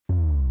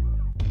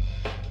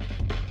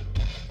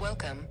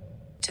Welcome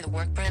to the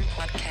Workbrand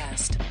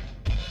Podcast.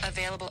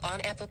 Available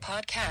on Apple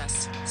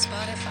Podcasts,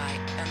 Spotify,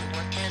 and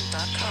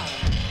theworkbrand.com.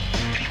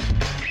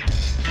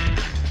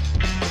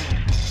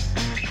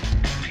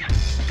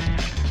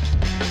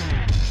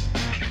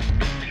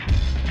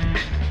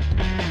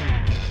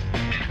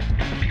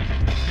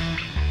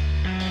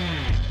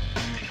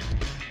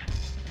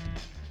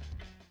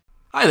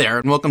 Hi there,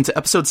 and welcome to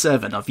episode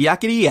 7 of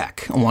Yakety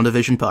Yak, a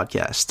WandaVision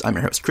podcast. I'm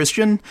your host,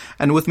 Christian,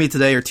 and with me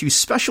today are two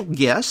special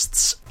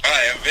guests.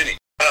 Hi, I'm Vinny.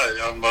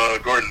 Hi, I'm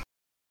Gordon.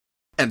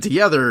 And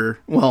together,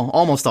 well,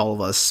 almost all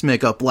of us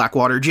make up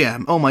Blackwater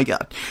Jam. Oh my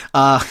god.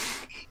 A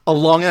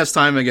long-ass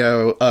time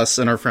ago, us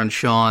and our friend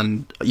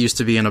Sean used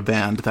to be in a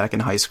band back in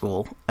high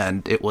school,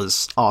 and it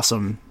was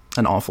awesome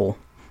and awful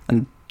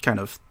and kind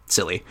of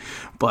silly.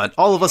 But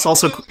all of us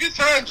also... Good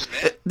times,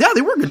 man. Yeah,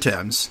 they were good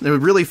times. They were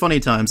really funny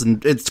times,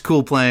 and it's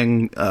cool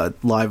playing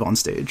live on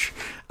stage.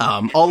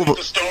 All of The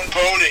Stone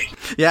Pony.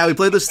 Yeah, we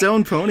played the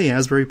Stone Pony,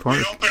 Asbury Park.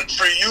 We opened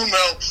for you,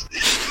 Melt.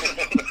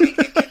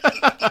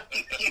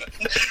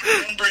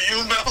 Remember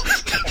you, Melt?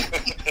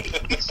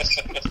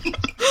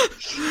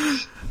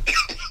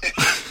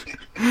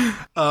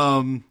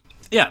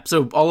 Yeah,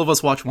 so all of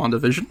us watch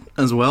WandaVision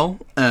as well,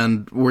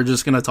 and we're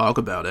just gonna talk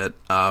about it,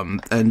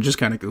 and just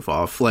kind of goof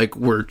off, like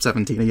we're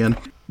 17 again.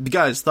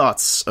 Guys,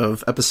 thoughts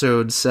of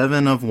episode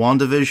 7 of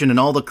WandaVision and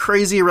all the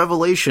crazy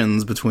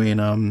revelations between,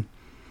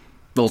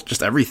 well,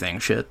 just everything,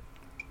 shit.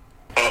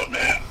 Oh,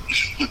 man.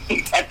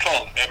 I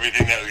called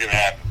everything that was gonna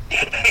happen.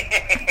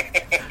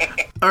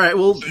 Alright,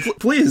 well,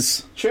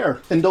 please, share,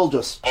 indulge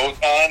us.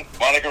 Photon,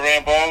 Monica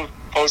Rambeau,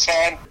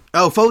 Photon.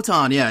 Oh,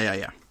 Photon, yeah.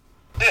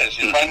 Yeah,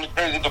 she finally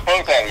turns into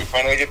Photon. We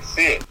finally get to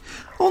see it.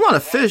 Well, not a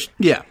fish,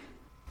 yeah.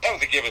 That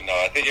was a given,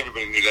 though. I think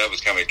everybody knew that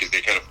was coming because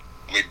they kind of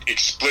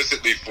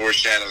explicitly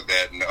foreshadowed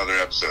that in other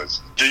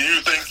episodes. Do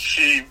you think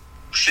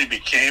she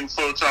became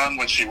Photon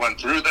when she went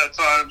through that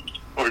time?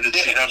 Or did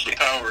she have the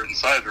power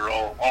inside her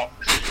all along?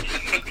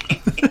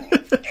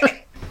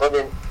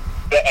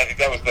 I think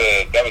that was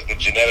the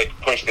genetic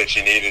push that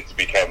she needed to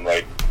become,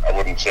 like, I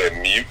wouldn't say a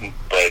mutant,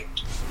 but,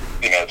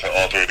 to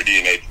alter her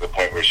DNA to the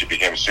point where she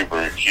became a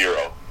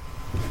superhero.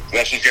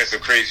 Now she's got some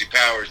crazy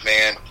powers,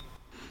 man.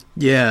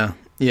 Yeah,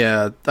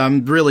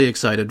 I'm really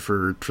excited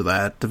for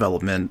that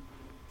development.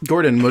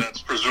 Gordon,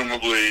 That's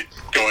presumably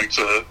going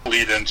to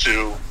lead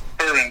into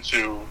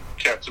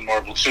Captain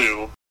Marvel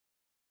 2,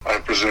 I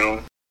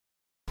presume.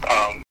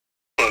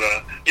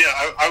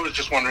 I was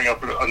just wondering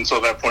up until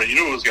that point. You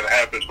knew it was going to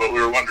happen, but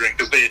we were wondering,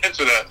 because they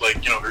hinted at,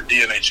 her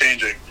DNA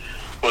changing.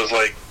 Was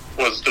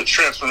the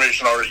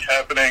transformation already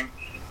happening?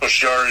 Was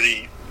she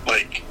already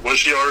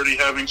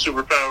having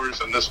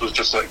superpowers, and this was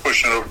just,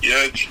 pushing her over the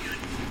edge?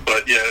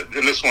 But, yeah,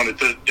 in this one, it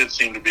did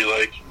seem to be,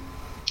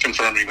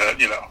 confirming that,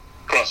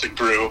 crossing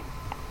through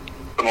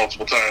the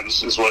multiple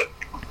times is what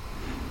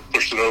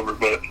pushed it over,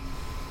 but...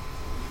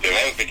 Yeah,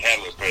 that was the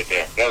catalyst right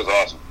there. That was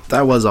awesome.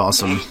 That was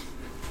awesome.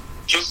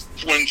 Just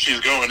when she's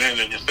going in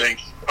and you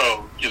think,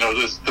 oh,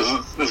 this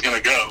is going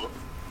to go,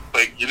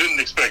 you didn't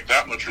expect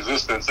that much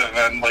resistance, and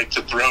then,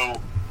 to throw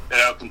it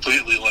out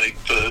completely,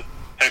 the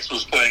Hex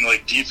was playing,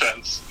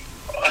 defense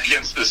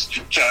against this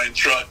giant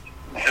truck,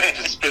 and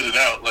just spit it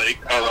out, I was like,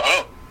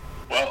 oh,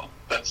 well,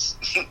 that's,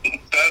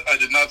 that I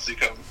did not see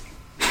coming.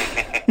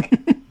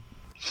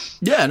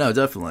 Yeah, no,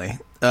 definitely.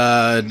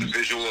 The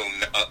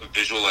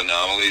visual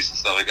anomalies and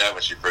stuff like that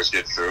when she first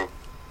gets through,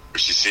 where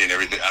she's seeing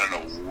everything. I don't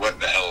know what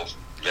the hell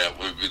that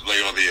would be,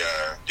 all the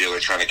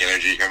electronic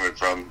energy coming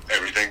from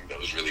everything. That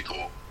was really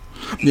cool.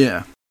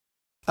 Yeah.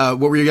 What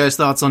were your guys'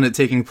 thoughts on it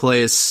taking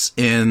place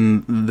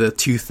in the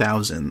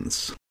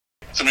 2000s?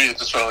 To me, it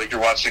just felt like you're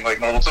watching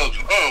normal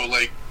television.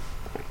 Oh,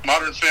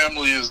 Modern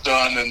Family is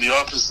done and The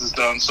Office is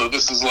done, so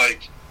this is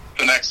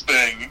the next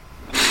thing.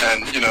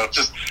 And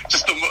just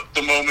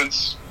the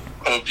moments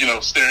of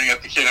staring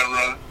at the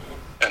camera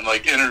and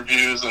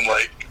interviews and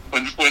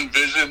when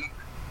Vision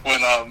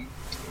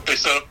they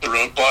set up the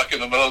roadblock in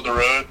the middle of the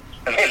road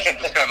and Vision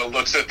just kind of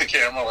looks at the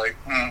camera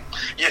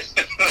yeah.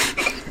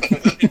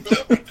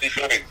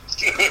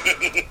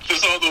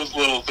 Just all those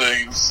little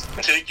things,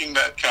 taking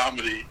that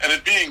comedy and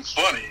it being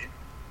funny,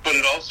 but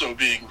it also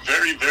being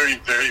very, very,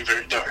 very,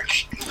 very dark.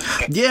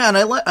 Yeah, and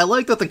I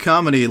like that the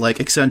comedy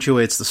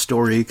accentuates the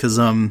story, because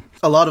a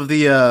lot of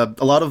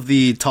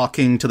the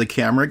talking to the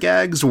camera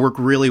gags work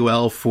really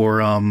well for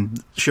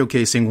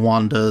showcasing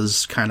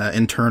Wanda's kind of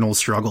internal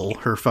struggle,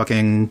 her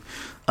fucking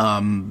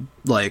kind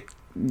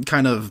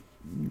of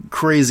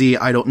crazy,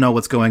 I don't know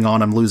what's going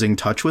on, I'm losing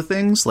touch with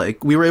things.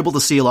 We were able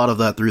to see a lot of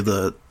that through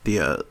the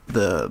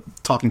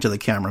talking to the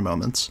camera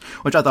moments,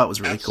 which I thought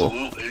was really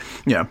Absolutely. Cool.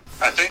 Yeah.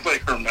 I think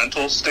her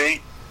mental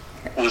state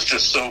was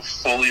just so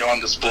fully on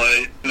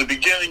display. In the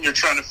beginning, you're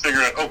trying to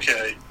figure out,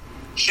 okay,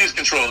 she's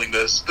controlling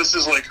this. This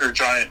is her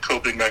giant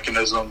coping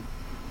mechanism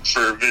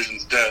for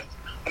Vision's death.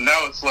 And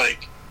now it's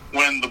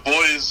when the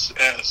boys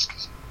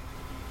ask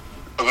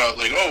about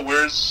oh,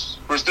 where's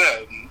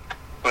Dad? And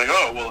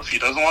oh, well, if he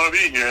doesn't want to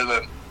be here,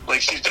 then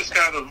she's just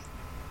kind of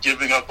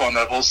giving up on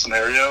that whole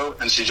scenario,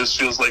 and she just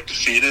feels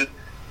defeated.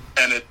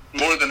 And it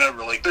more than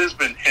ever, there's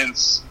been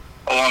hints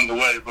along the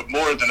way, but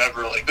more than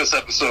ever, like, this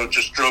episode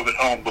just drove it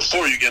home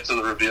before you get to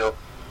the reveal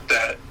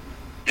that,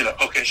 you know,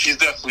 okay, she's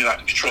definitely not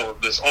in control of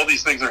this. All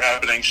these things are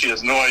happening. She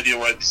has no idea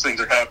why these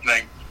things are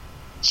happening.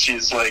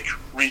 She's, like,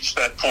 reached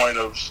that point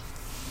of,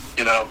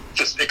 you know,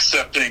 just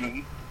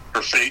accepting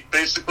her fate,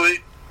 basically.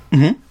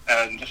 Mm-hmm.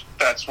 And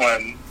that's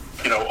when,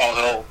 you know, all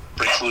hell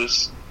breaks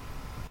loose.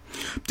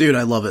 Dude,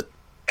 I love it.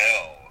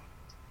 Hell.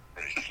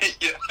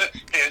 Yeah.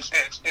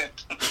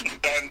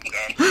 Dun,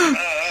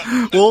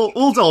 dun.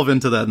 We'll delve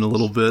into that in a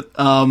little bit.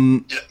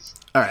 Yes.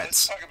 All right.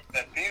 Let's talk about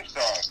that theme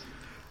song.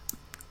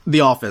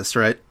 The Office,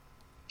 right?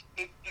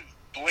 It's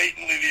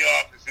blatantly The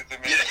Office. It's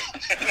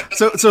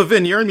amazing. So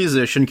Vin, you're a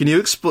musician. Can you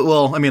explain?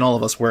 Well, I mean, all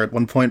of us were at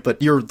one point,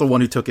 but you're the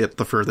one who took it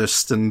the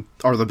furthest and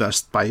are the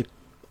best by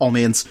all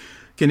means.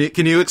 Can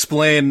you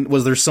explain?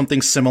 Was there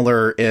something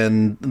similar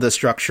in the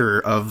structure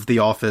of The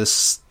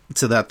Office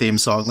to that theme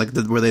song? Like,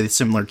 were they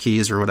similar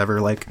keys or whatever?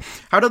 Like,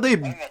 how did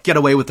they get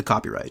away with the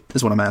copyright?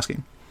 Is what I'm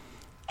asking.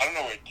 I don't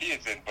know what key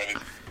it's in, but it's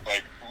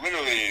like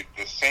literally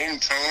the same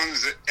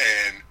tones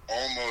and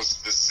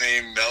almost the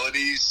same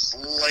melody,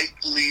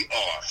 slightly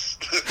off.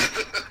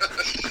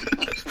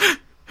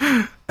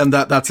 And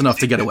that's enough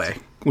to get away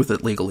with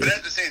it legally. But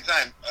at the same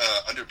time,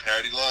 under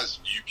parody laws,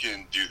 you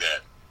can do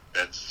that.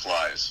 That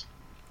flies.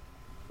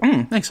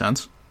 Makes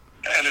sense.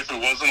 And if it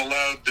wasn't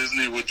allowed,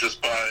 Disney would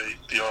just buy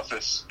The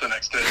Office the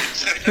next day.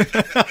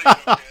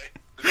 Okay.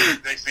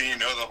 Next thing you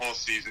know, the whole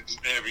season,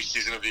 every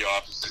season of The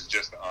Office is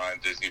just on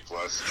Disney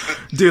Plus.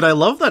 Dude, I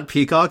love that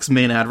Peacock's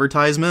main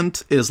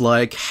advertisement is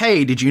like,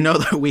 hey, did you know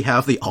that we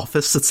have The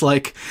Office? It's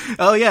like,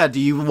 oh yeah, do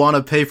you want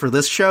to pay for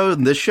this show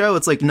and this show?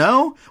 It's like,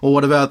 no? Well,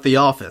 what about The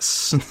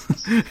Office?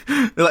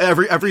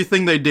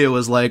 Everything they do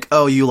is like,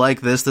 oh, you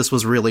like this? This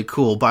was really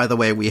cool. By the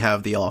way, we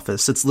have The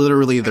Office. It's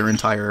literally their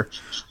entire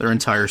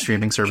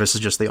streaming service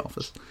is just The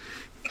Office.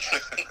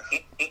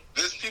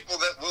 There's people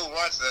that will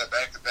watch that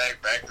back to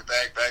back, back to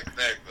back, back to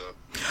back,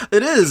 though.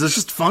 It is. It's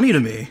just funny to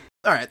me.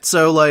 All right,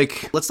 so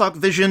like, let's talk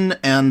Vision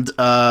and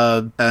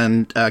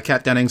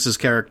Kat Dennings'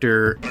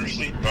 character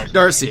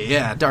Darcy.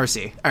 Yeah,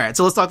 Darcy. All right,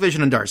 so let's talk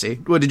Vision and Darcy.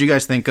 What did you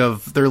guys think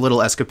of their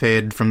little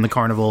escapade from the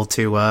carnival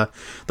to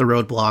the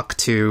roadblock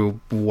to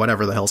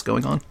whatever the hell's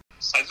going on?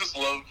 I just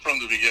loved from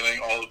the beginning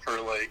all of her,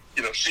 like,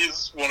 you know,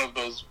 she's one of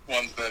those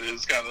ones that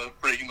is kind of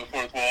breaking the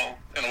fourth wall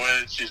in a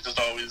way. She's just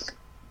always,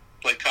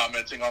 like,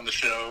 commenting on the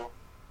show,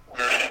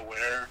 very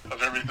aware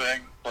of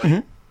everything,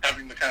 like,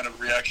 having the kind of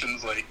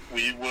reactions like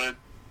we would,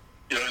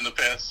 you know, in the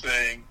past,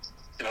 saying,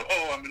 you know,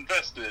 oh, I'm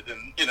invested,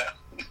 and, you know,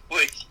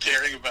 like,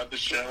 caring about the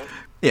show.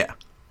 Yeah.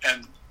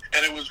 And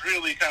it was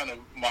really kind of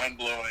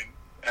mind-blowing,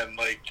 and,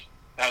 like,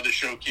 how the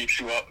show keeps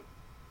you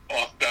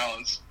off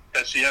balance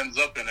as she ends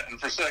up in it. And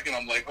for a second,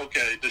 I'm like,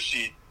 okay, does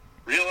she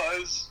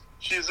realize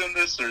she's in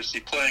this, or is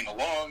she playing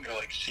along, or,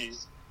 like,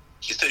 she's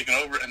taking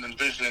over, and then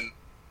Vision,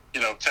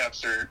 you know,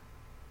 taps her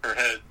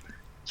head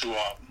to,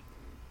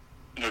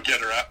 you know,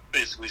 get her out,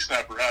 basically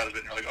snap her out of it,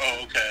 and you're like,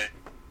 oh, okay.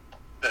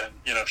 Then,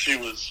 you know, she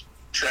was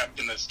trapped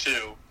in this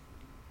too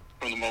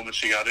from the moment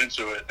she got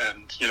into it.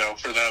 And, you know,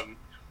 for them,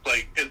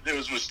 like, it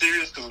was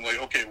mysterious because I'm like,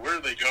 okay, where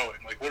are they going?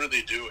 Like, what are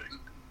they doing?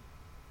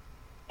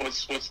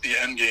 What's the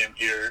end game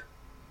here?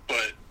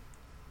 But,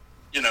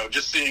 you know,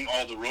 just seeing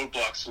all the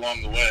roadblocks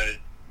along the way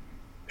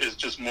is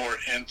just more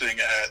hinting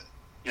at,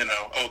 you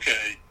know,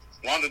 okay,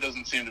 Wanda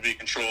doesn't seem to be in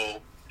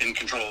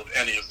control of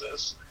any of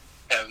this.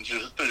 And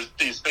just, there's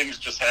these things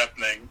just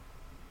happening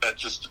that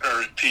just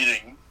are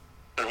impeding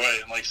their way.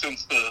 And, like,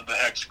 since the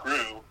Hex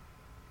grew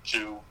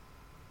to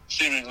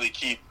seemingly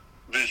keep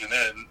Vision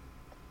in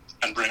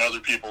and bring other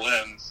people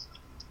in,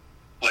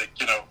 like,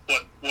 you know,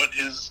 what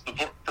is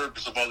the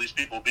purpose of all these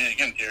people being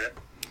in here?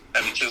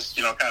 And it just,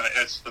 you know, kind of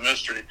adds to the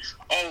mystery.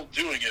 All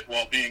doing it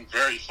while being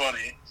very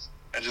funny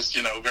and just,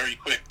 you know, very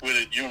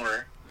quick-witted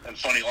humor and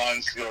funny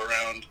lines to go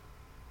around.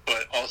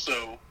 But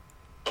also,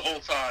 the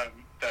whole time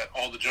that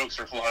all the jokes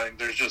are flying,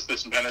 there's just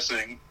this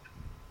menacing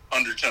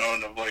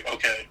undertone of, like,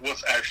 okay,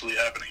 what's actually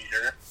happening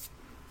here?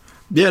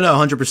 Yeah, no,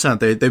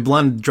 100%. They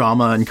blend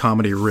drama and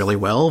comedy really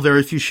well.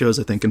 Very few shows,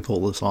 I think, can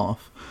pull this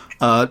off.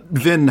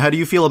 Vin, how do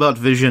you feel about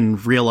Vision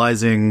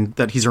realizing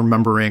that he's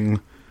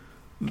remembering,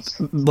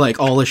 like,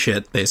 all the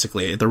shit,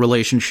 basically? The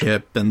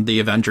relationship and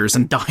the Avengers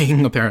and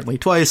dying, apparently,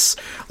 twice.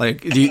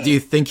 Like, do you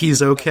think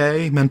he's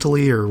okay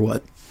mentally, or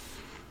what?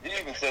 He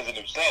even says it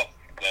himself,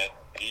 that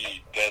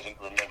he doesn't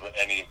remember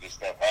any of this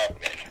stuff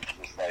happening.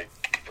 It's just like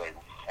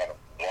kind of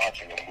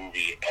watching a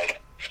movie of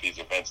these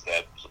events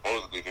that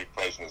supposedly took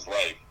place in his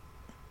life.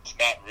 It's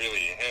not really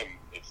him.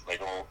 It's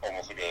like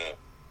almost like a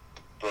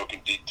broken,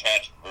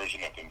 detached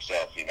version of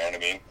himself. You know what I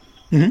mean?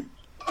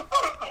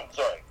 Mm-hmm.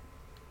 Sorry.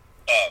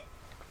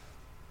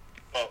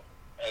 Well,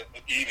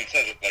 he even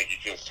says it like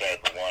he feels sorry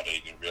for Wanda.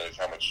 He didn't realize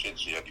how much shit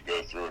she had to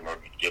go through in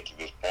order to get to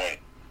this point.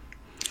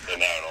 And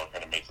now it all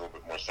kind of makes a little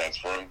bit more sense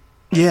for him.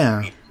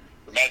 Yeah.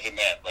 Imagine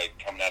that, like,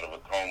 coming out of a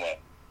coma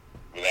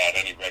without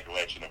any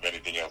recollection of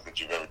anything else that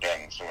you've ever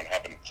done, and someone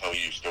happened to tell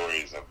you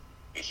stories of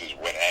this is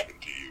what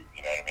happened to you.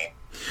 You know what I mean?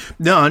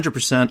 No,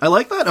 100%. I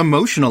like that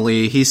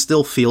emotionally he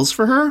still feels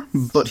for her,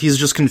 but he's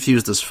just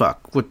confused as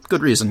fuck. With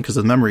good reason, because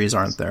the memories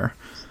aren't there.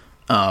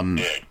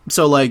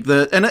 So, like,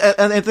 and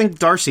I think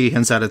Darcy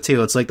hints at it,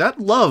 too. It's like,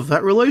 that love,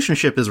 that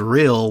relationship is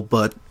real,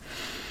 but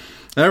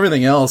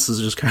everything else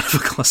is just kind of a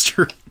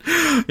cluster,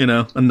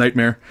 a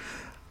nightmare.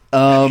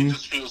 He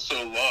just feels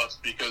so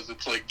lost because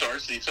it's like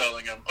Darcy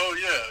telling him, oh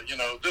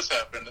yeah, this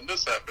happened and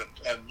this happened,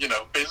 and,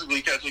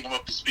 basically catching him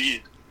up to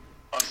speed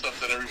on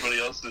stuff that everybody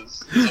else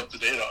is up to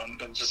date on,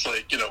 and just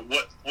like,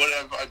 what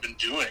have I been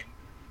doing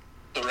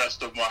the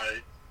rest of my,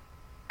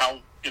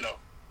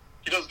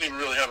 he doesn't even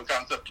really have a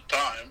concept of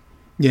time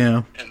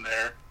in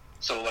there.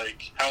 So,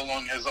 like, how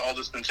long has all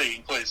this been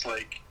taking place?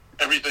 Like,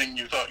 everything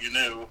you thought you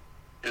knew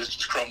is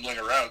just crumbling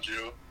around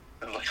you,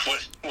 and, like,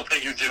 what do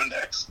you do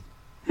next?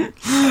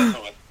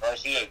 Also with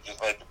Darcy, I'd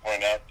just like to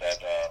point out that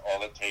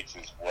all it takes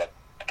is,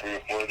 3 or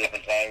 4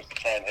 different times to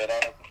try and hit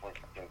on it before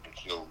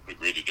she'll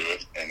agree to do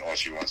it, and all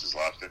she wants is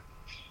lobster.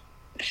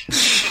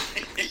 Just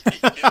give me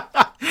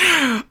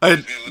a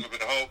little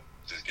bit of hope.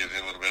 Just give me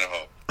a little bit of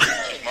hope.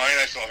 She's mine,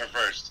 I saw her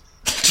first.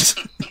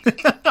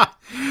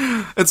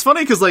 It's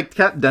funny because, like,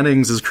 Kat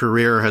Dennings'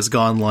 career has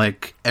gone,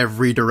 like,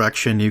 every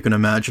direction you can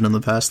imagine in the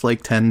past,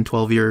 like, 10,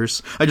 12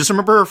 years. I just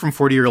remember her from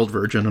 40-Year-Old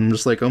Virgin. I'm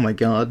just like, oh my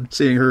god,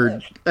 seeing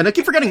her. And I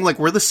keep forgetting, like,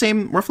 we're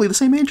roughly the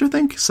same age, I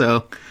think.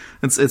 So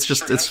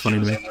it's funny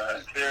to me.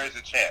 There is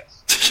a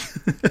chance.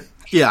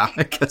 Yeah,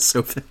 I guess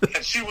so.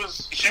 And she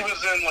was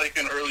in, like,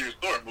 an earlier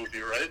Thor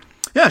movie, right?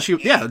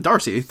 Yeah,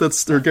 Darcy.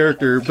 That's her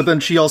character. But then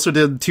she also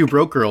did Two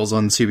Broke Girls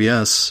on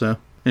CBS, so,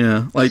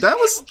 yeah. Like, that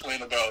was...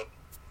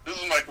 This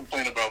is my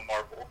complaint about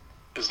Marvel,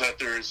 is that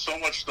there is so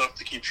much stuff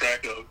to keep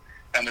track of,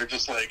 and they're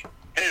just like,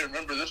 hey,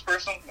 remember this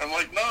person? I'm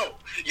like, no.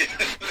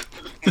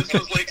 This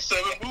was like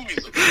 7 movies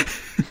ago.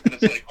 And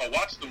it's like, I'll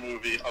watch the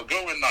movie, I'll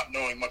go in not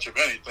knowing much of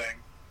anything.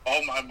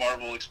 All my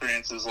Marvel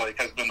experiences, like,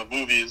 has been the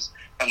movies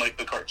and, like,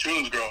 the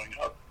cartoons growing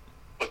up.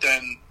 But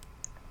then,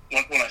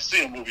 when I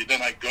see a movie,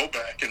 then I go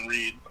back and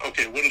read,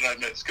 okay, what did I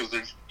miss? Because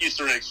there's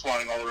Easter eggs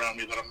flying all around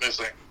me that I'm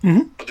missing.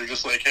 Mm-hmm. But they're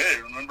just like,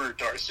 hey, remember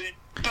Darcy?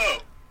 No.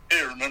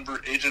 Hey, remember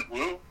Agent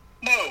Wu?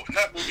 No, and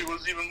that movie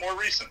was even more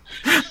recent.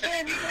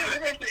 Hey,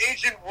 remember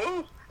Agent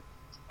Wu?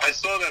 I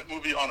saw that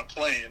movie on a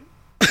plane.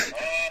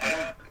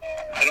 I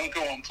don't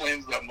go on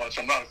planes that much.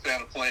 I'm not a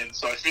fan of planes,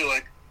 so I feel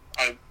like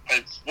I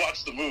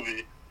watched the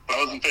movie, but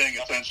I wasn't paying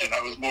attention. I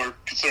was more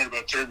concerned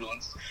about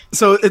turbulence.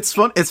 So it's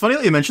funny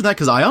that you mentioned that,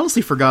 because I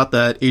honestly forgot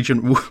that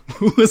Agent Wu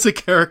was a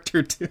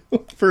character too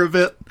for a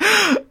bit.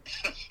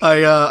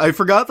 I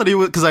forgot that he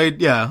was, because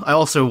I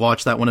also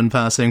watched that one in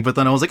passing, but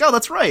then I was like, oh,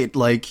 that's right,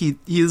 like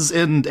he's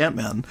in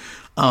Ant-Man.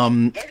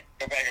 Go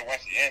back and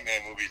watch the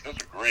Ant-Man movies. Those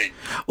are great.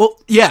 Well,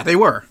 yeah, they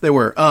were.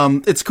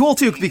 It's cool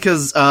too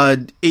because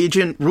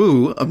Agent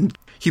Wu,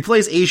 he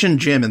plays Asian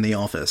Jim in The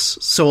Office,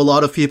 so a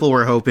lot of people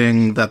were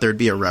hoping that there'd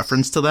be a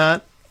reference to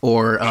that,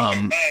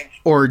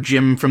 or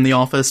Jim from The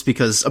Office,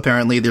 because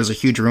apparently there's a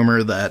huge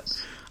rumor that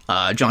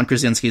John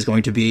Krasinski is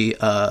going to be,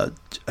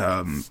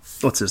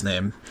 what's his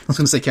name? I was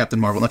going to say Captain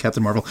Marvel, not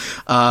Captain Marvel.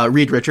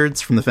 Reed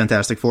Richards from the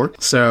Fantastic Four.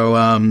 So,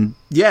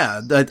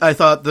 I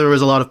thought there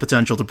was a lot of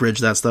potential to bridge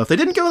that stuff. They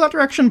didn't go that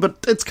direction,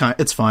 but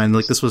it's fine.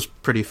 Like, this was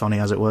pretty funny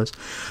as it was.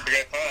 We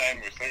got time.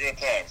 We still got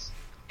time.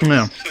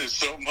 Yeah. There's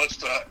so much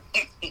time.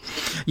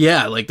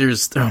 Yeah, like,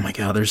 there's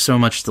so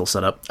much still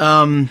set up.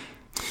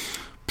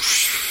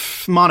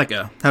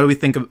 Monica. How do we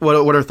think of, what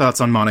are our thoughts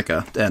on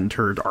Monica and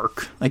her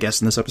arc, I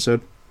guess, in this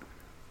episode?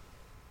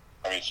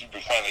 I mean, we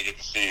finally get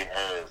to see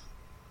her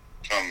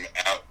come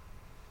out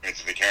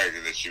into the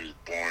character that she was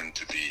born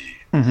to be.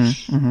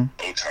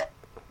 Photon.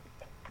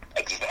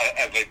 I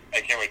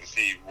can't wait to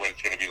see what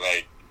it's going to be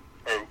like,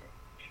 or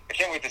I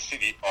can't wait to see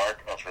the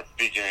arc of her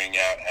figuring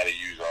out how to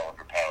use all of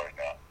her powers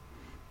now.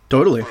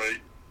 Totally.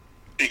 Right.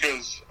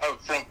 Because I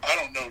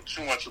don't know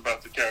too much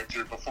about the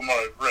character, but from what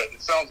I've read,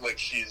 it sounds like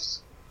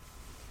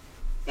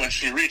when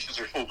she reaches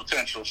her full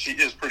potential, she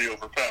is pretty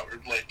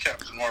overpowered, like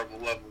Captain Marvel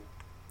level.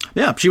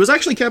 Yeah, she was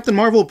actually Captain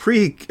Marvel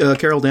pre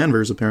Carol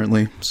Danvers,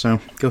 apparently. So,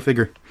 go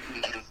figure.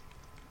 Mm-hmm.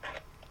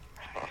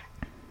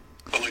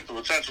 But, like, the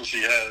potential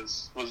she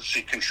has, was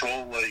she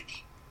control,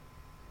 like,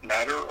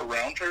 matter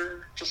around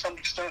her to some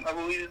extent, I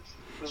believe,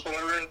 is what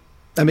I read.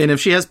 I mean, if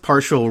she has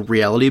partial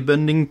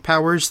reality-bending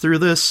powers through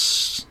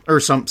this,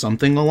 or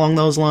something along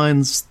those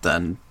lines,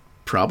 then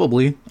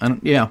probably.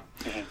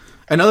 Mm-hmm.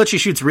 I know that she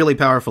shoots really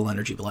powerful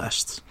energy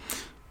blasts,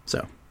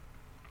 so...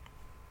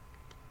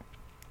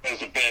 That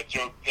was a bad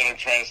joke that I'm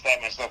trying to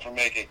stop myself from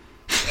making.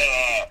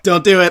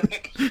 Don't do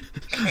it.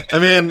 I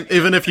mean,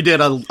 even if you did,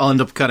 I'll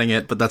end up cutting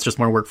it, but that's just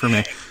more work for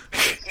me.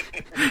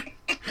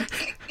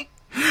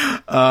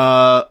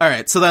 All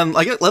right, so then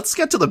let's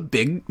get to the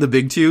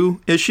big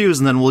two issues,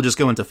 and then we'll just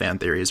go into fan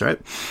theories, right?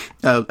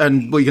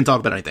 And we can talk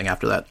about anything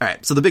after that. All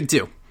right, so the big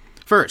two.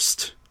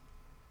 First,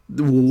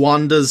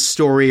 Wanda's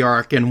story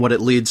arc and what it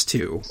leads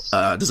to.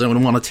 Does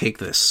anyone want to take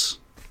this?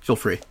 Feel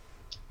free.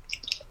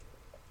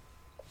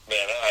 Man,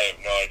 I have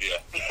no idea.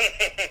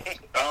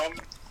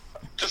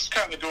 Just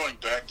kind of going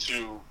back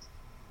to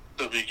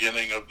the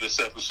beginning of this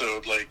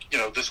episode, like, you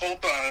know, this whole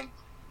time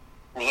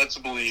we're led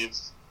to believe,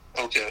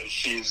 okay,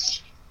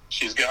 she's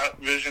got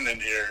Vision in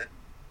here.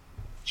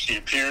 She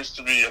appears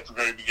to be, at the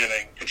very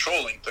beginning,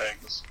 controlling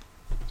things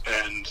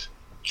and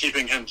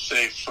keeping him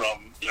safe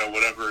from, you know,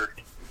 whatever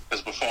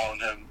has befallen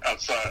him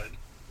outside.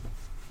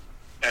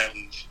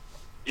 And,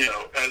 you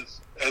know,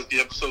 as the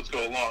episodes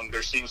go along,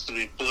 there seems to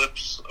be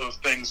blips of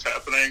things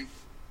happening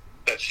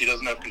that she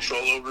doesn't have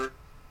control over.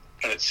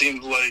 And it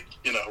seems like,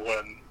 you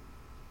know,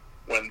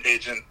 when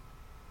Agent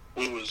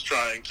Wu is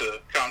trying to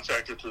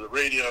contact her through the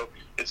radio,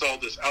 it's all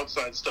this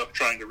outside stuff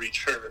trying to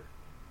reach her.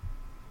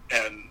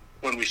 And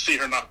when we see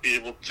her not be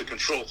able to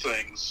control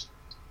things,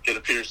 it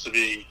appears to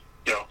be,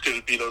 you know, could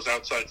it be those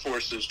outside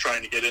forces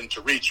trying to get in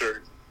to reach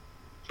her,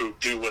 to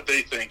do what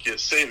they think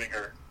is saving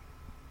her?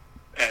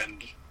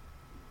 And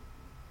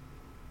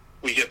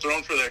we get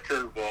thrown for that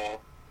curveball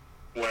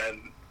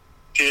when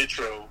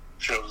Pietro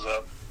shows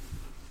up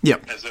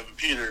as Evan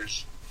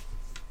Peters.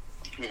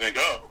 We think,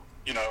 oh,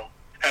 you know,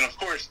 and of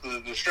course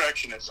the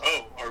distraction is,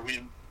 oh, are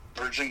we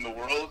merging the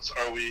worlds?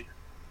 Are we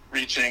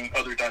reaching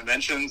other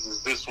dimensions?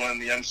 Is this when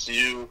the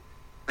MCU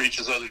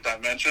reaches other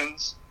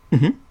dimensions?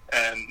 Mm-hmm.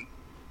 And,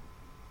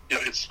 you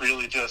know, it's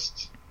really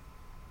just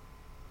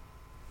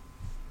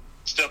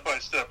step by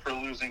step her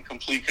losing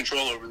complete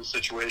control over the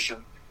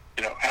situation.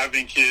 You know,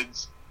 having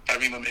kids,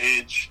 having them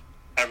age,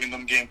 having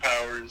them gain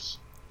powers,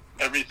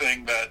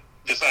 everything that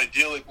this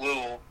idyllic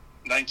little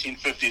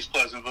 1950s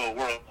Pleasantville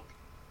world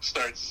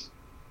starts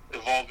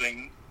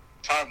evolving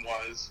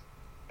time-wise,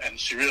 and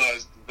she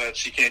realized that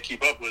she can't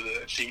keep up with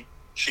it. She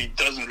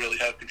doesn't really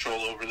have control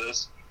over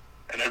this,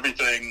 and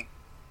everything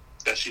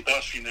that she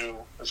thought she knew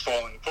is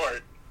falling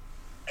apart.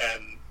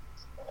 And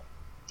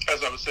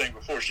as I was saying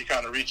before, she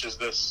kind of reaches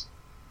this,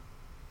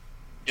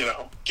 you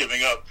know,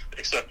 giving up,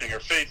 accepting her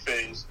fate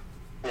phase,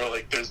 where,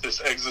 like, there's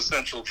this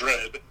existential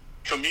dread,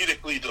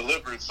 comedically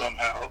delivered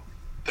somehow,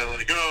 that,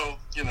 like, oh,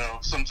 you know,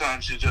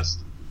 sometimes you just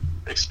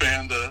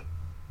expand a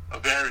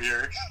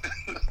barrier.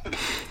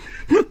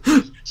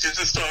 She's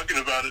just talking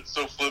about it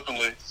so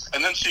flippantly.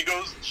 And then she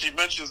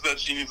mentions that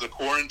she needs a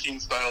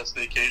quarantine-style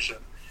staycation,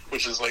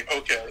 which is like,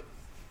 okay,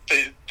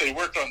 they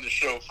worked on this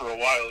show for a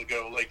while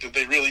ago. Like, did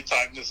they really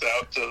time this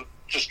out to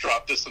just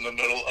drop this in the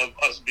middle of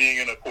us being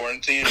in a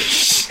quarantine?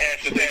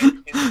 And that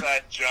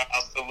inside job,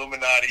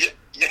 Illuminati.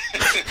 Yeah.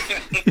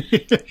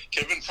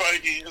 Kevin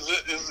Feige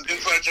is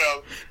inside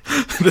job.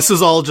 This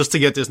is all just to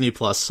get Disney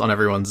Plus on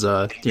everyone's,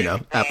 you know,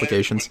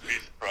 applications. Wouldn't be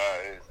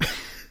surprised.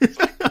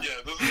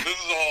 Yeah,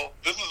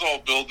 this is all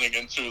building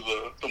into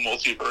the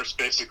multiverse.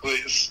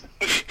 Basically,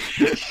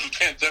 the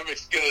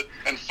pandemic's good,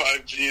 and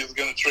 5G is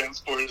going to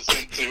transport us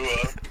into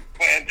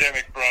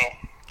pandemic, bro.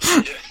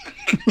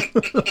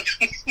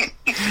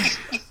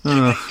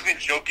 Yeah. Even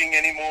joking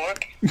anymore?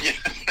 Yeah.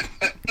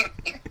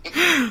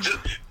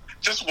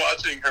 Just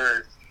watching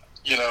her,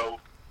 you know,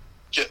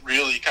 get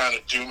really kind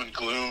of doom and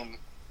gloom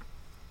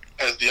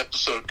as the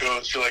episode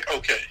goes. You're like,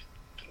 okay,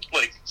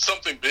 like,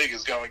 something big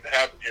is going to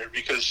happen here,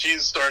 because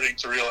she's starting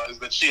to realize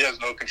that she has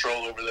no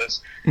control over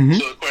this. Mm-hmm.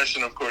 So the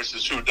question, of course,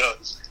 is who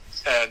does?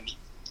 And,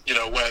 you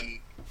know,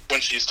 when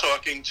she's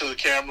talking to the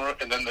camera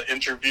and then the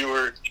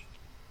interviewer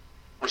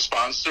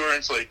responds to her,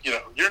 it's like, you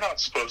know, you're not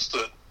supposed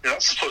to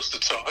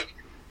talk.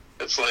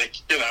 It's like,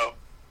 you know,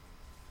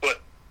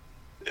 but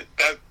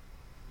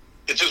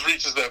it just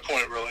reaches that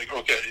point where, like,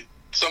 okay,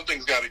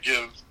 something's got to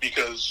give,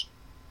 because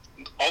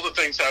all the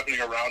things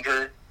happening around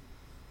her,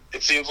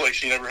 it seems like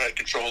she never had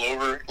control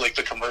over. Like,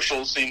 the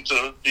commercials seem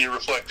to be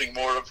reflecting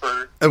more of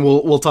her. And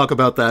we'll talk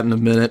about that in a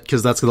minute,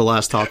 because that's the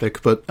last topic.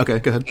 Yeah. But okay,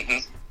 go ahead.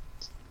 Mm-hmm.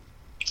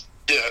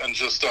 Yeah, and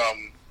just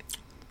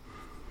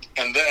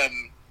and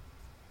then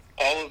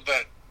all of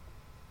that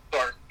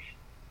dark,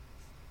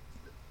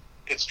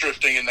 it's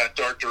drifting in that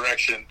dark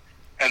direction.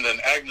 And then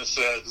Agnes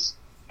says,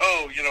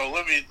 "Oh, you know,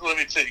 let me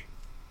take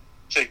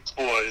the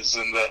boys,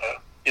 and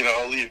you know,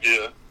 I'll leave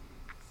you.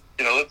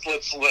 You know,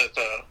 let's let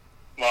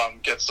Mom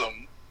get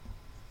some."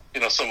 You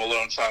know, some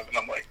alone time, and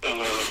I'm like, I don't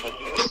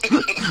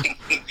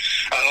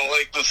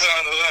like the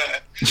sound of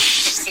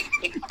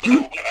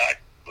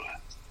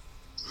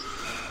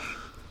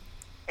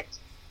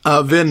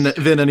that.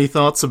 Vin, any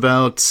thoughts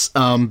about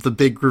the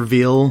big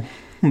reveal,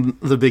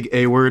 the big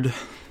A word? Are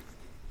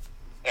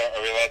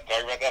we allowed to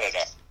talk about that or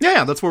not?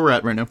 Yeah, that's where we're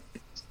at right now.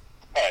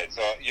 Alright,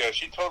 so, you know,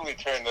 she totally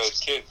turned those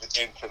kids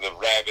into the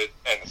rabbit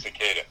and the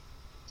cicada.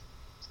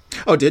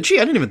 Oh, did she?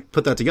 I didn't even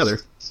put that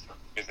together.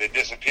 Because they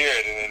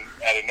disappeared, and then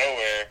out of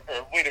nowhere,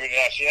 or wait a minute,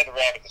 no, she had the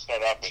rabbit to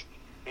start off with.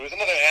 There was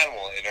another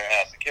animal in her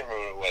house. I can't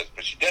remember what it was,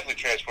 but she definitely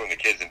transformed the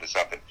kids into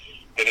something.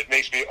 Then it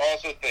makes me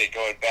also think,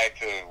 going back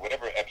to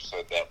whatever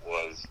episode that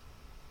was,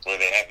 where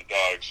they have the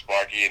dog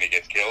Sparky and he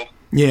gets killed.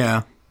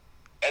 Yeah.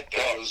 That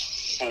dog was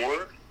 4.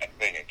 I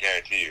think, I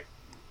guarantee you.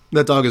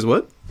 That dog is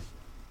what?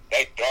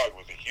 That dog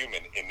was a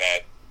human in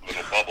that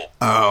little bubble.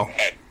 Oh.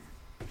 I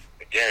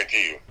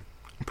guarantee you.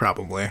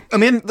 Probably. I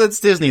mean,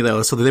 that's Disney,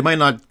 though, so they might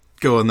not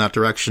go in that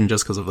direction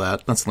just because of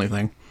that. That's the only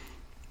thing.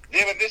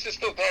 Yeah, but this is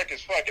still dark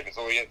as fuck, and it's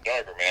only getting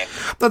darker, man.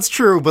 That's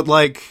true, but,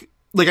 like,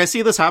 like, I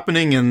see this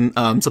happening in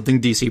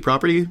something DC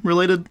property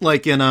related,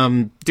 like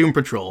in Doom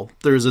Patrol.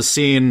 There's a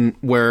scene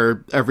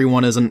where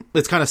everyone isn't.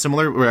 It's kind of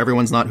similar, where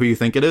everyone's not who you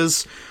think it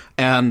is,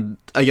 and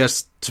I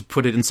guess to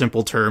put it in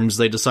simple terms,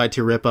 they decide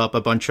to rip up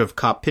a bunch of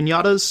cop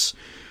piñatas.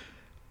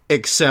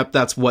 Except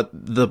that's what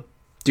the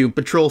Doom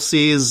Patrol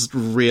sees.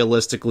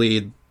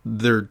 Realistically,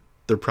 they're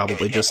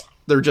probably just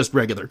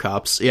regular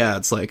cops. Yeah,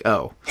 it's like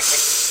oh.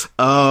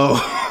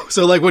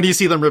 So like when you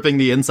see them ripping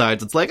the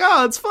insides, it's like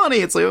oh, it's funny.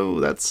 It's like oh,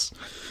 that's.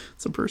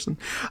 Some person.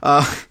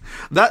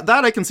 That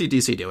I can see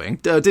DC doing.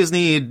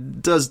 Disney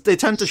they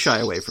tend to shy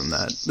away from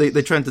that.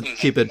 They tend to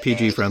keep it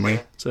PG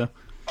friendly. So.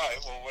 Alright,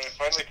 well, when it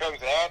finally comes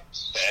out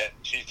that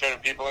she's turning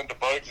people into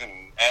bugs and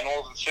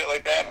animals and shit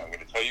like that, I'm going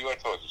to tell you I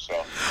told you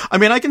so. I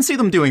mean, I can see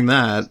them doing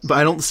that, but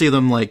I don't see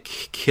them, like,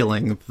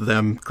 killing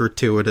them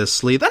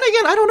gratuitously. Then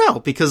again, I don't know,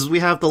 because we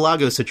have the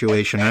Lago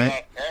situation,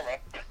 right?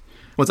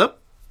 What's up?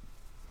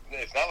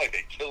 It's not like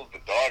they killed the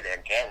dog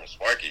on camera,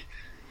 Sparky.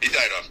 He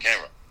died off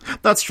camera.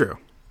 That's true.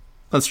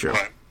 That's true.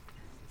 Right.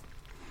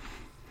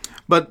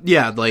 But,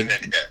 yeah, like...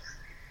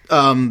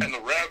 And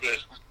the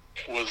rabbit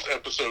was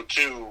episode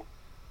 2.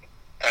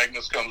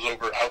 Agnes comes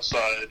over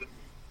outside,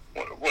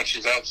 when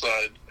she's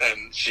outside,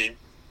 and she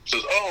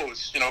says, oh,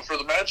 it's, for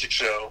the magic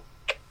show.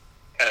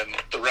 And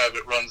the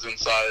rabbit runs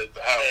inside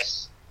the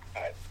house.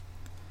 Oh,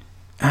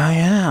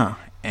 yeah.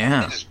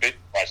 I just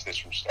watch this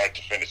from start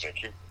to finish. I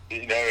keep,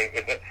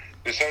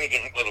 there's so many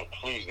different little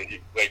clues that you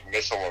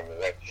miss along the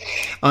way.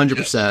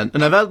 100%.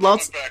 And I've had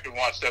lots. I went back and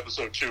watched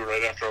episode 2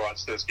 right after I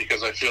watched this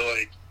because I feel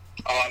like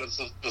a lot of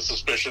the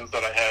suspicions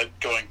that I had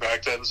going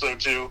back to episode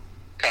 2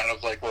 kind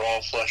of were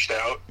all fleshed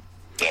out.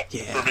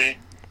 Yeah. For me.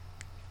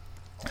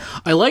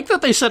 I like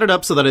that they set it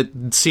up so that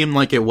it seemed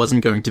like it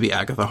wasn't going to be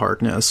Agatha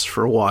Harkness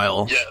for a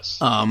while. Yes.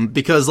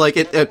 Because I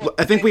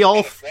think we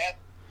all.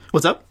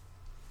 What's up?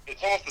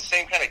 It's almost the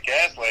same kind of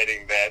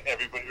gaslighting that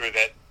everybody or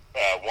that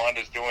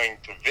Wanda's doing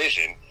to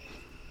Vision.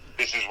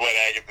 This is what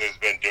Agatha's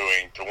been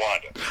doing to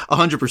Wanda.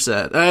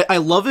 100%. I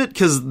love it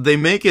because they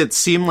make it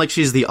seem like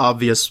she's the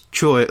obvious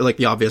choice, like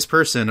the obvious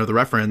person or the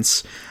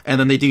reference, and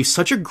then they do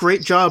such a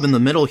great job in the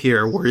middle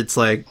here where it's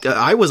like,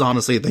 I was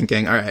honestly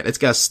thinking, all right,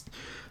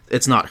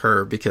 it's not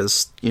her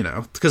because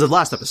of the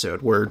last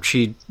episode where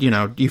she,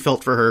 you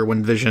felt for her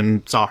when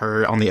Vision saw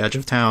her on the edge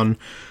of town,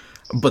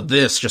 but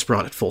this just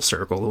brought it full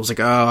circle. It was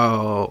like,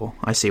 oh,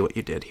 I see what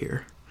you did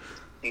here.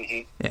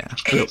 Mm-hmm. Yeah.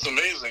 And it's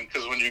amazing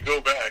because when you go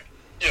back,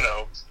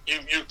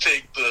 you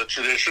take the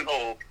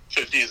traditional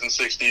 50s and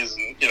 60s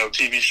and,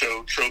 TV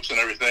show tropes and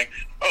everything.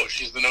 Oh,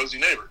 she's the nosy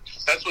neighbor.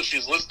 That's what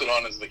she's listed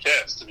on as the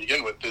cast to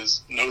begin with,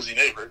 is nosy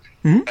neighbor.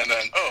 Mm-hmm. And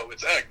then, oh,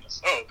 it's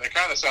Agnes. Oh, that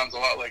kind of sounds a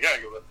lot like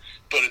Agatha.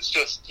 But it's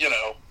just,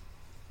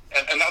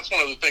 and that's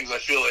one of the things I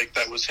feel like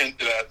that was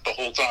hinted at the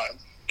whole time.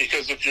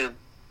 Because if you're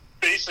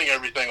basing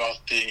everything off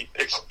the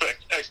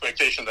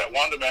expectation that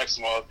Wanda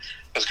Maximoff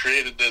has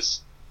created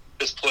this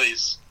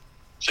place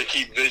to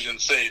keep Vision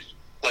safe,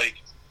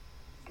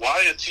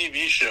 why a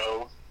TV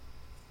show,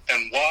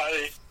 and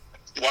why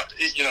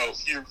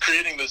you're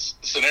creating this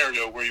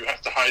scenario where you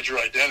have to hide your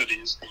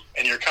identities,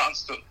 and you're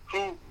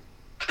who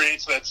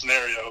creates that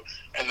scenario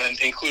and then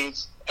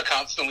includes a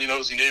constantly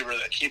nosy neighbor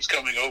that keeps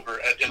coming over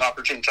at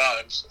inopportune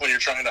times when you're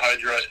trying to hide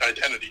your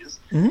identities.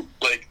 Mm-hmm.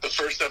 The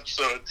first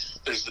episode,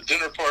 there's the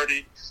dinner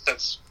party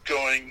that's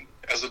going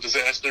as a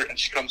disaster, and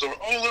she comes over,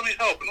 oh, let me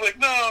help. And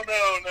no,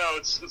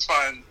 it's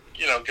fine,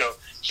 go.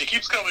 She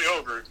keeps coming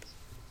over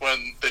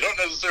when they don't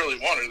necessarily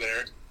want her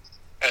there,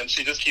 and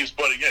she just keeps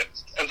butting in.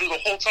 And through the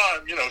whole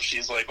time,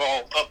 she's all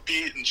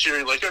upbeat and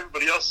cheery like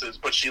everybody else is,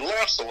 but she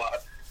laughs a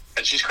lot,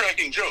 and she's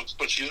cracking jokes,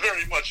 but she's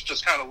very much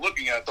just kind of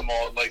looking at them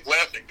all and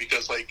laughing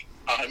because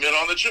I'm in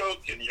on the joke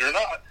and you're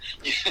not.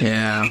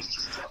 Yeah.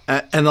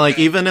 And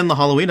even in the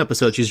Halloween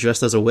episode, she's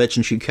dressed as a witch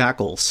and she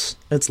cackles.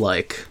 It's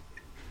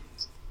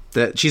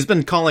that she's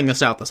been calling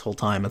us out this whole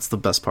time. It's the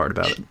best part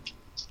about it. And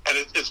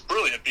it's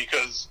brilliant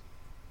because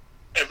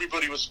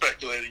everybody was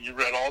speculating. You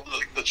read all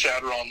the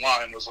chatter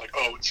online was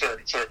oh, it's her.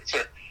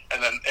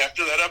 And then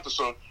after that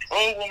episode,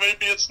 oh, well,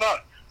 maybe it's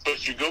not. But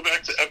if you go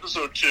back to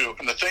episode 2,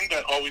 and the thing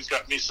that always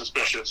got me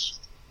suspicious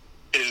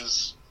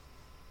is,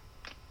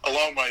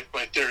 along my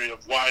theory of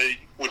why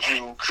would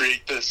you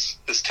create this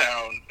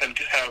town and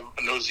have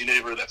a nosy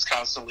neighbor that's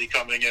constantly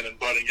coming in and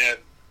butting in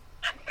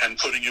and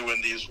putting you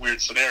in these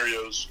weird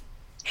scenarios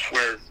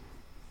where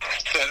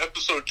that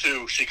episode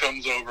 2, she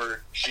comes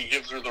over, she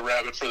gives her the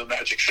rabbit for the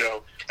magic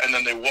show, and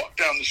then they walk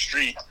down the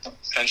street,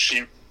 and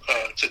she,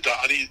 to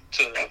Dottie,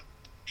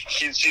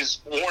 she's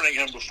warning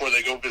him before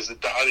they go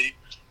visit Dottie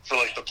for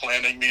the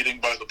planning meeting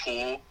by the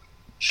pool.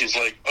 She's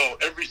oh,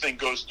 everything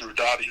goes through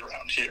Dottie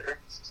around here.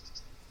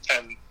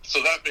 And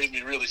so that made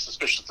me really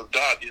suspicious of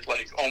Dottie,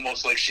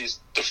 almost like she's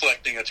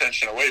deflecting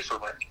attention away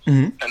from her.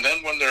 Mm-hmm. And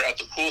then when they're at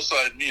the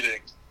poolside meeting,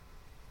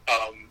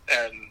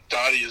 and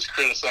Dottie is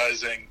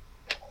criticizing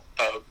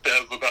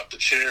Bev about the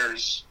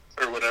chairs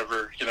or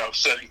whatever,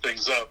 setting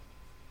things up,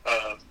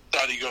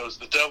 Dottie goes,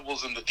 the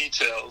devil's in the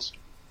details,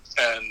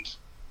 and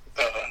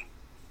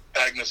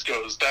Agnes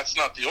goes, that's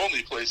not the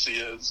only place he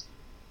is.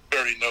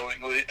 very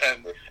knowingly,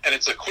 and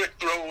it's a quick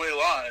throwaway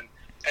line,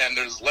 and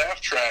there's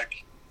laugh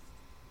track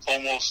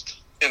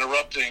almost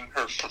interrupting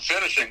her from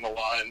finishing the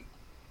line.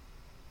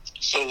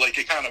 So, like,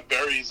 it kind of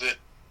buries it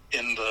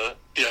in the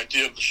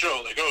idea of the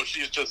show. Like, oh,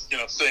 she's just,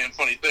 saying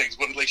funny things.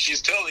 When, like,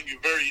 she's telling you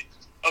very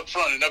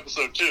upfront in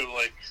episode 2,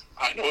 like,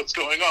 I know what's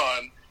going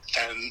on.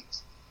 And,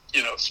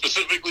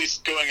 specifically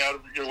going out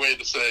of your way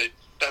to say,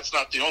 that's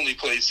not the only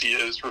place he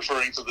is,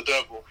 referring to the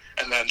devil.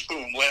 And then,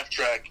 boom, laugh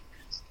track.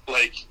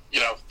 Like,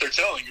 they're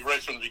telling you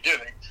right from the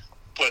beginning.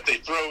 But they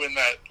throw in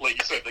that, like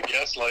you said, the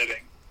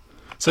gaslighting.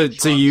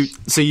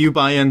 So you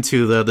buy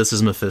into the this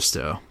is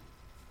Mephisto?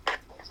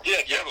 Yeah,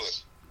 definitely.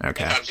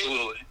 Okay.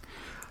 Absolutely.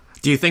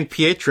 Do you think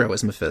Pietro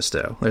is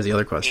Mephisto? There's the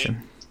other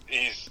question.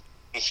 He's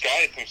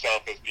disguised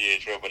himself as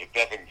Pietro, but it's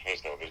definitely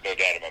Mephisto. There's no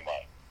doubt in my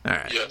mind. All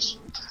right. Yes.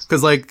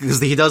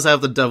 Because he does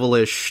have the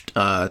devilish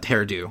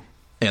hairdo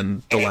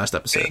in the last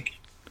episode.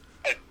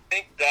 I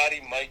think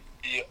Dottie might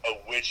be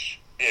a witch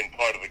in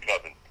part of the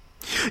coven.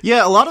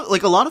 Yeah, a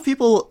lot of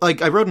people,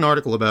 like, I wrote an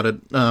article about it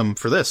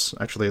for this,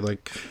 actually,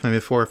 like, maybe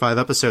 4 or 5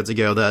 episodes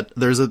ago, that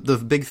there's the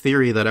big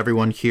theory that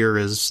everyone here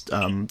is,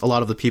 a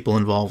lot of the people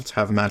involved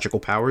have magical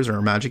powers or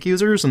are magic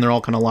users, and they're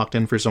all kind of locked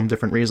in for some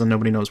different reason,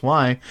 nobody knows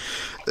why.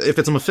 If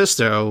it's a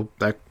Mephisto,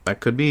 that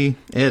could be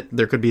it.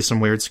 There could be some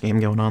weird scheme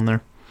going on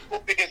there.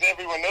 Well, because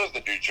everyone knows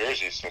that New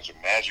Jersey is such a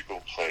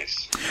magical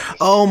place.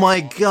 Oh my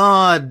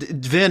god,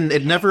 Vin,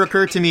 it never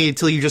occurred to me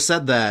till you just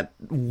said that.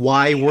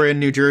 Why we're in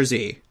New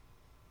Jersey.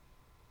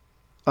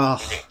 Oh.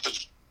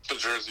 The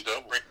Jersey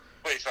Devil.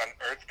 Place on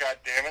Earth,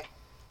 goddammit.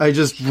 I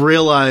just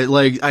realized,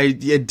 like,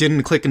 it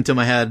didn't click into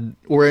my head.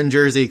 We're in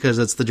Jersey because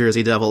it's the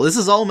Jersey Devil. This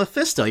is all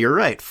Mephisto, you're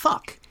right.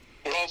 Fuck.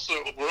 We're also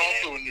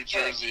in New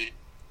Jersey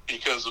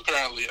because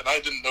apparently, and I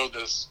didn't know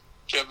this,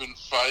 Kevin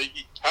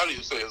Feige, how do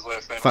you say his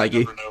last name? Feige. I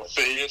never know.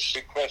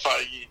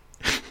 Feige.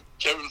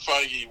 Kevin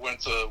Feige went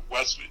to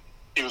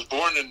he was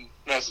born in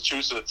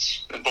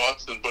Massachusetts, in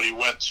Boston, but he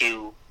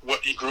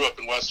grew up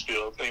in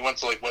Westfield, and he went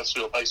to, like,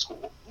 Westfield High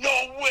School.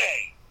 No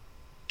way!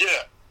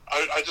 Yeah.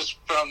 I just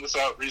found this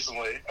out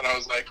recently, and I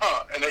was like,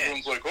 huh. And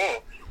everyone's like,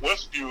 oh,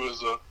 Westview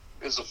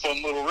is a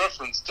fun little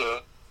reference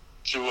to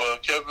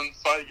Kevin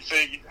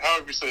Feige,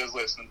 however you say his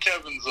last name.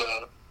 Kevin's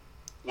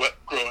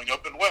growing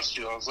up in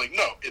Westfield. I was like,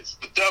 no, it's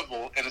the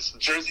devil, and it's the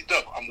Jersey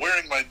Devil. I'm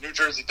wearing my New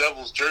Jersey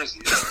Devils jersey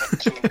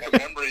to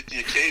commemorate the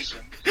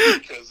occasion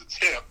because it's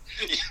him.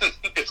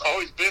 It's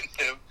always been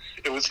him.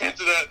 It was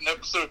hinted at in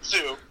episode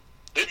 2,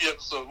 maybe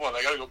episode 1.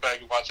 I gotta go back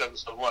and watch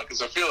episode 1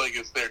 because I feel like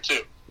it's there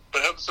too.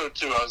 But episode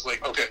 2, I was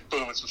like, okay,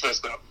 boom, it's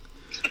Mephisto.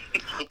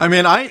 I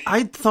mean,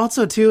 I thought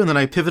so too, and then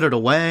I pivoted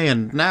away,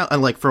 and now,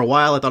 like, for a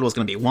while I thought it was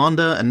going to be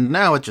Wanda, and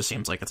now it just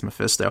seems like it's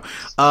Mephisto.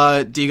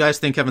 Do you guys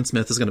think Kevin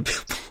Smith is going to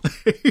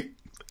play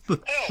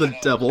the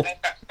devil?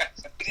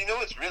 But you know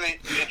what's really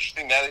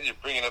interesting now that you're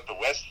bringing up the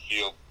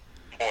Westfield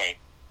point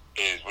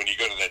is when you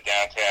go to the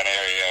downtown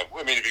area.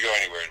 I mean, if you go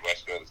anywhere in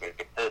Westfield, it's like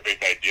the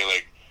perfect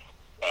idyllic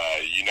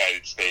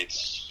United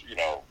States,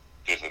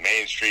 there's the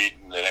Main Street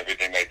and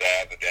everything like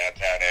that, the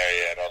downtown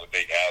area and all the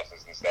big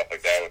houses and stuff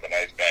like that with the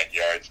nice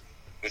backyards.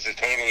 This is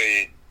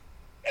totally,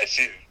 I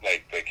see,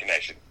 like, the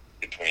connection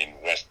between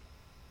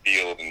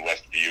Westfield and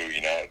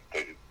Westview,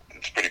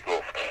 it's pretty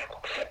cool.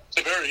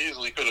 They very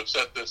easily could have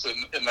set this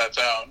in that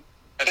town.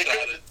 And they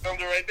could have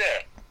filmed it right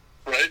there.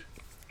 Right?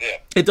 Yeah.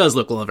 It does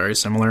look very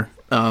similar.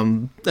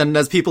 And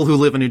as people who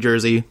live in New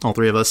Jersey, all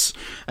 3 of us,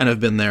 and have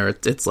been there,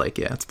 it's like,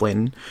 yeah, it's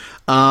blatant.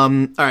 All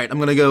right, I'm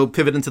going to go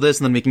pivot into this,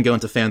 and then we can go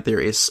into fan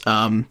theories.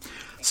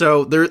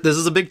 So this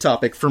is a big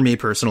topic for me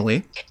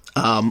personally.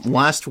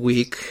 Last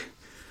week,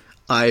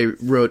 I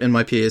wrote in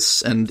my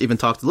piece, and even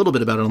talked a little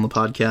bit about it on the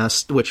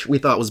podcast, which we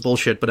thought was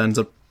bullshit, but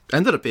ended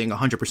up being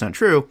 100%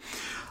 true,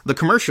 the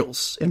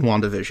commercials in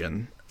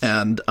WandaVision.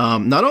 And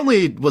not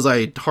only was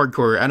I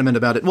hardcore adamant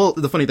about it, well,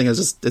 the funny thing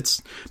is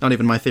it's not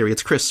even my theory.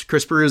 It's Chris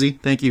Peruzzi.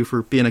 Thank you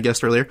for being a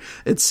guest earlier.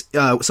 It's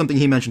something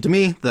he mentioned to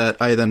me that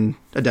I then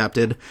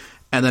adapted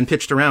and then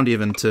pitched around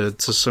even to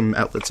some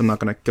outlets. I'm not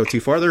going to go too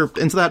farther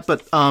into that,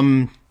 but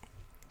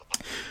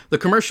the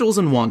commercials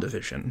in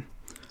WandaVision.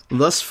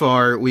 Thus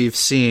far, we've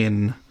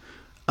seen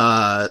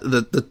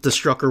the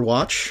Strucker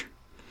watch,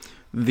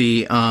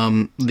 the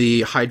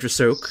Hydra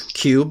Soak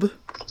cube,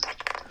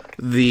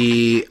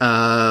 the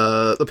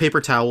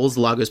paper towels,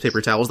 Lagos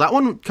paper towels. That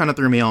one kind of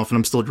threw me off, and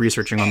I'm still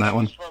researching on that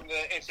one. From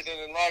the incident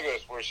in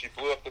Lagos where she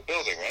blew up the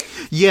building,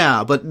 right?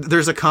 Yeah, but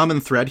there's a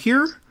common thread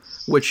here,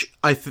 which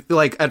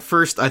like at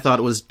first I thought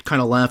it was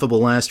kind of laughable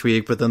last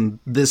week, but then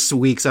this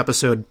week's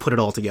episode put it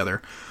all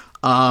together.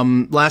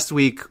 Last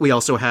week we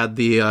also had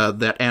the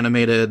that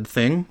animated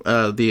thing,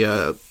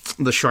 the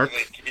shark.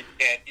 He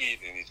can't eat,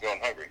 and he's going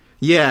hungry.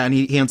 Yeah, and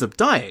he ends up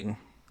dying.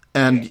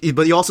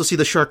 But you also see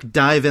the shark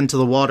dive into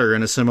the water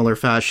in a similar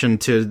fashion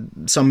to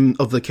some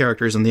of the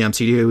characters in the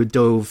MCU who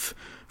dove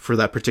for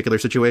that particular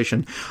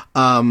situation. What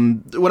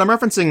I'm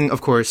referencing,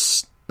 of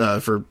course,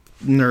 for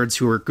nerds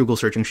who are Google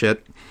searching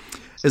shit,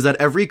 is that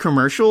every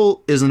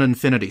commercial is an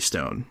Infinity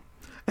Stone.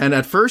 And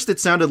at first it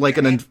sounded like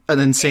an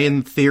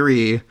insane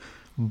theory,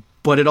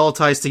 but it all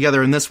ties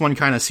together, and this one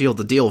kind of sealed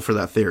the deal for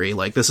that theory.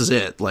 Like, this is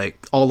it.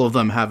 Like, all of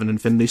them have an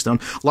Infinity Stone.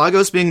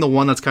 Lagos being the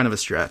one that's kind of a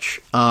stretch.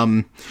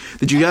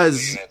 Did you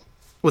guys...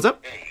 What's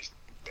up?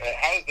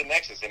 How is the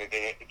Nexus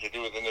anything to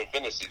do with an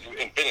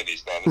Infinity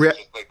Stone? It's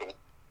just like the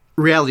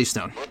Reality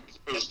Stone.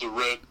 It was the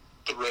red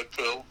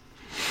pill.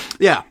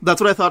 Yeah, that's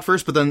what I thought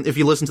first, but then if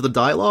you listen to the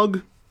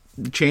dialogue,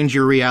 change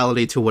your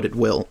reality to what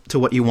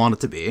you want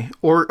it to be.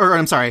 Or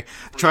I'm sorry,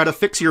 try to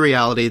fix your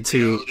reality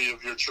to... Reality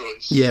of your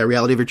choice. Yeah,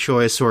 reality of your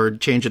choice, or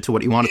change it to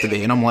what you want it to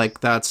be. And I'm like,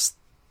 that's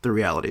the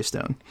Reality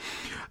Stone.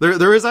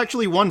 There is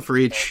actually one for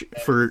each,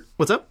 for...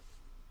 What's up?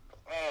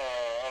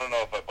 I don't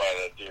know if I buy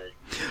that theory.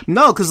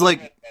 No, because,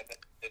 like...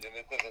 It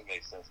doesn't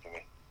make sense to me.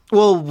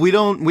 Well, we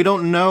don't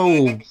know... How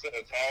many...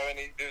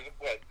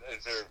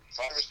 Is there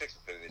 5 or 6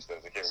 Infinity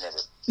Stones? I can't remember.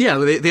 Yeah,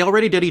 they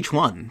already did each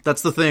one.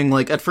 That's the thing.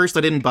 Like, at first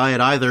I didn't buy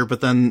it either,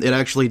 but then it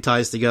actually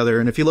ties together.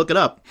 And if you look it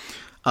up,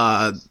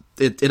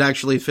 it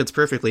actually fits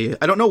perfectly.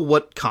 I don't know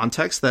what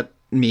context that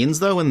means,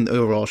 though, in the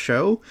overall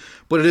show,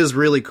 but it is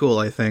really cool,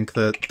 I think,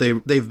 that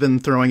they've been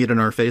throwing it in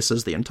our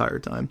faces the entire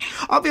time.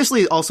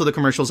 Obviously, also the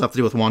commercials have to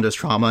do with Wanda's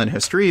trauma and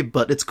history,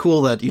 but it's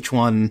cool that each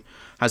one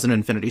has an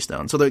Infinity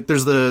Stone. So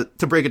there's to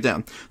break it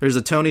down, there's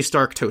a Tony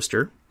Stark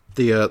toaster,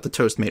 the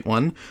Toastmate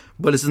one,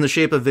 but it's in the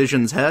shape of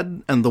Vision's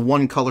head, and the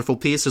one colorful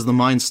piece is the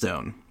Mind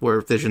Stone,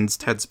 where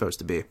Vision's head's supposed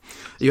to be.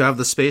 You have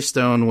the Space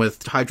Stone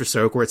with Hydra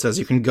Soak, where it says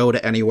you can go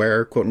to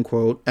anywhere, quote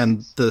unquote,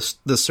 and the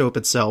soap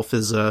itself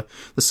is the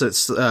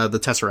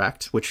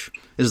Tesseract, which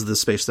is the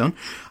Space Stone.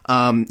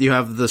 You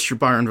have the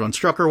Baron von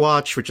Strucker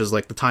watch, which is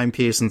like the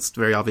timepiece, and it's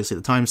very obviously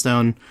the Time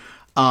Stone.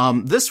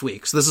 This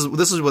week's, this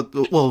is what,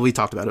 well, we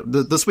talked about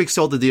it. This week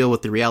sold the deal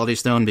with the Reality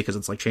Stone, because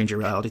it's like change your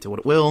reality to what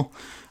it will.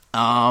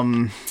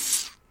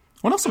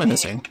 What else am I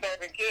missing?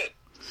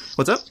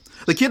 What's up?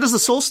 The kid is the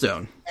Soul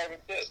Stone.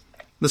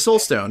 The Soul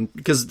Stone,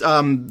 because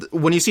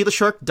when you see the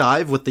shark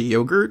dive with the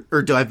yogurt,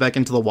 or dive back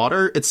into the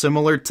water, it's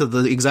similar to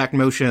the exact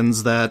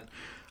motions that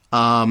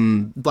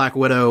Black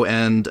Widow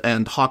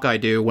and Hawkeye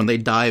do when they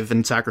dive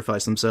and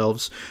sacrifice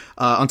themselves.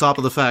 On top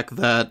of the fact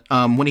that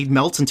when he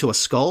melts into a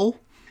skull,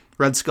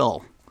 Red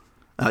Skull,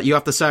 you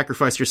have to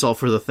sacrifice yourself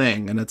for the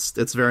thing, and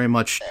it's very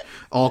much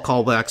all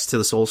callbacks to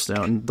the Soul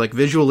Stone. Like,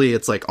 visually,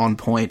 it's, like, on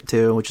point,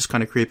 too, which is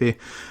kind of creepy.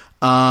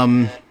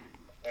 What's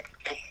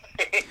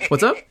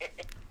up?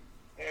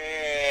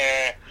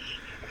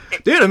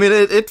 Dude, I mean,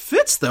 it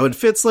fits, though. It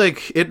fits,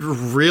 like, it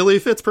really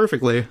fits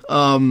perfectly.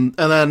 And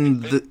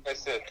then...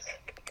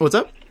 What's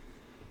up?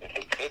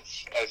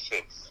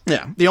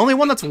 Yeah. The only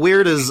one that's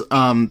weird is,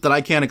 that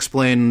I can't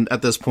explain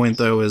at this point,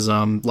 though, is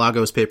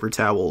Lagos paper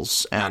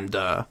towels, and...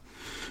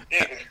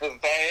 Yeah, because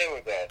it tie in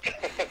with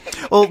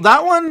that. Well,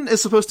 that one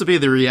is supposed to be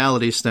the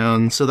Reality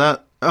Stone, so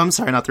that... I'm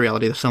sorry, not the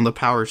Reality Stone, the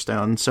Power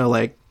Stone. So,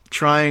 like,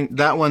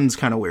 that one's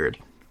kind of weird.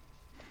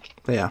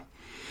 But, yeah.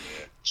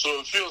 So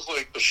it feels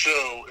like the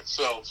show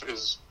itself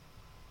is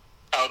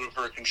out of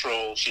her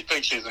control. She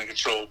thinks she's in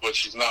control, but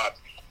she's not.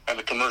 And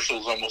the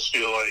commercials almost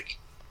feel like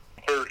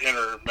her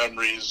inner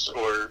memories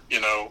or,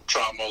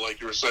 trauma,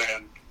 like you were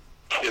saying,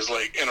 is,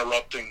 like,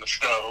 interrupting the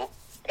show,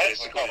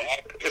 basically.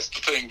 It's the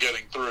thing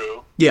getting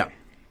through. Yeah.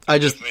 I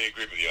definitely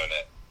agree with you on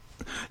that.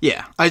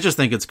 Yeah, I just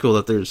think it's cool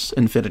that there's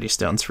Infinity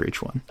Stones for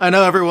each one. I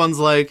know everyone's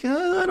like,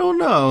 I don't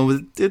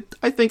know.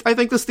 I think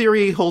this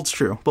theory holds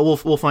true, but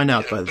we'll find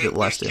out by the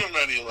last year. Too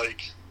many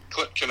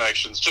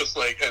connections, just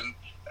like and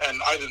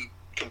I didn't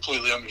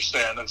completely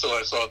understand until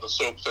I saw the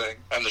soap thing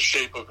and the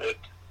shape of it.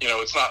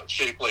 It's not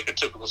shaped like a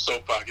typical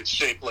soap box; it's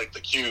shaped like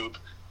the cube.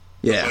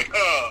 Yeah. It's like,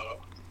 oh,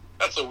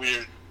 that's a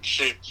weird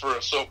shape for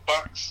a soap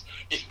box.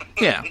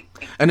 Yeah,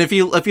 and if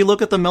you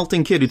look at the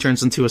melting kid who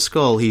turns into a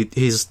skull,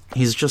 he's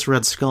just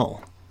Red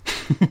Skull.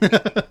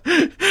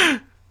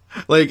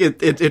 Like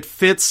it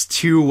fits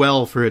too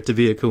well for it to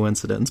be a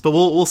coincidence. But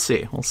we'll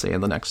see. We'll see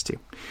in the next two.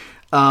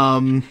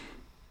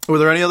 Were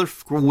there any other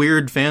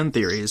weird fan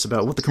theories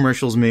about what the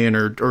commercials mean,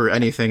 or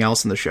anything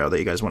else in the show that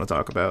you guys want to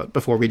talk about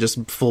before we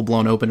just full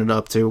blown open it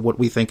up to what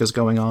we think is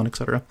going on,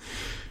 etc.?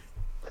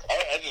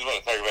 I just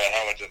want to talk about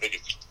how much I think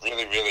it's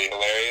really, really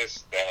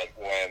hilarious that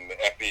when the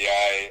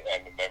FBI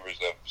and the members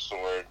of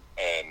SWORD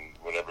and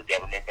whatever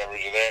government members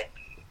are there,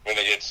 when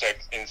they get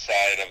sucked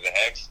inside of the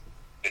hex,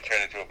 they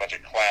turn into a bunch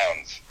of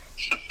clowns.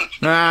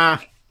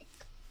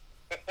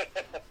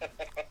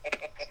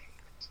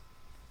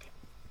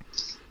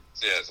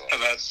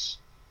 And that's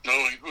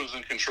knowing who's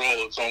in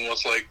control. It's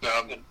almost like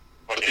the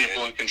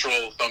people in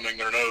control thumbing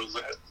their nose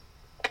at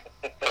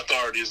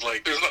authorities.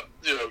 Like, there's not,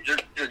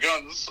 your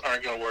guns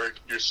aren't going to work,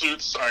 your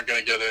suits aren't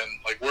going to get in.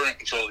 Like, we're in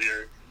control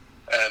here,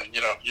 and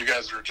you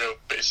guys are a joke,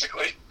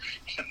 basically.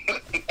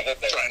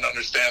 Trying to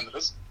understand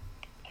this.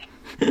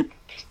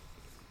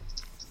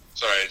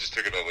 Sorry, I just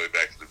took it all the way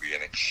back to the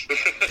beginning.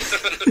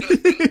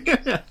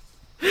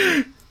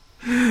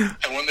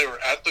 And when they were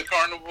at the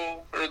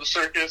carnival or the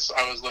circus,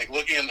 I was like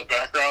looking in the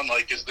background,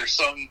 like, is there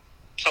some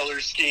color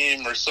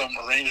scheme or some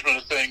arrangement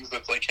of things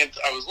that's like hints?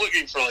 I was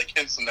looking for like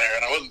hints in there,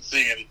 and I wasn't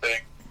seeing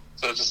anything.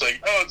 So it's just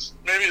like,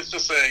 maybe it's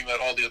just saying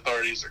that all the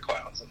authorities are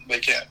clowns and they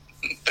can't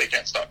They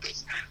can't stop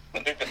this. I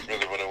think that's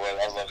really what it was.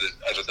 I loved it.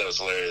 I thought that was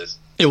hilarious.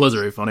 It was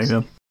very funny,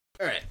 yeah.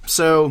 Alright,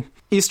 so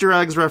Easter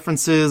eggs,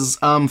 references,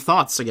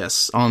 thoughts, I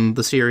guess, on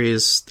the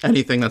series,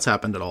 anything that's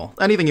happened at all.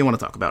 Anything you want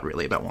to talk about,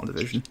 really, about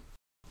WandaVision.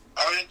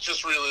 I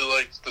just really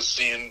liked the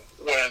scene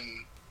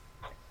when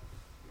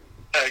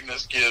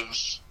Agnes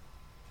gives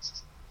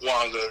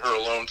Wanda her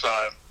alone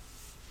time,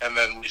 and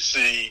then we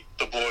see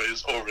the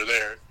boys over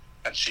there,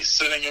 and she's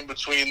sitting in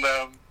between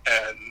them,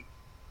 and,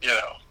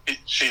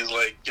 she's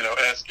like,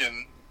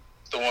 asking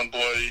the one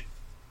boy,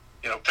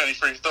 penny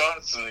for your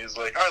thoughts, and he's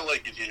like, I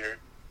like it here.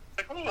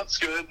 Like, oh, that's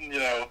good, and,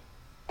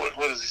 what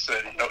does he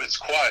say? It's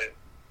quiet.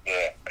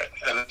 Yeah.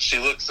 And then he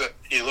looks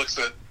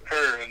at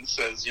her and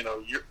says,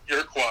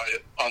 you're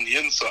quiet on the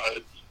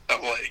inside.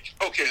 I'm like,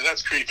 okay,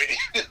 that's creepy.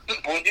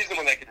 Well, he's the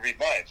one that can read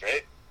minds,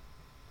 right?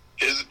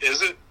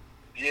 Is it?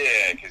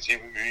 Yeah, because he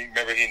was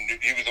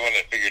the one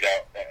that figured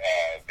out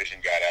Vision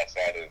got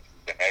outside of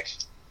the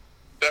Hex.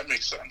 That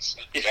makes sense.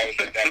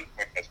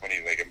 That's when he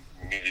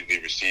immediately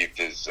received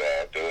his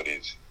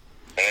abilities.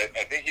 And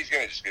I think he's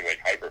going to just be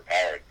hyper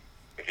powered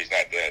if he's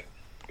not dead.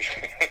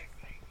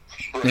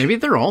 Maybe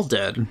they're all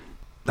dead.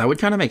 That would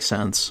kind of make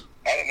sense.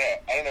 I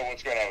don't know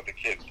what's going on with the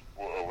kids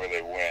or where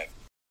they went.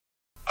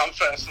 I'm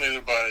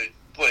fascinated by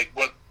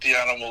what the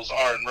animals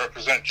are and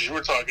represent. Because you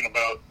were talking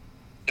about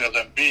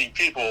them being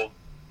people.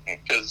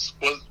 Because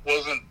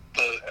wasn't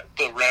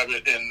the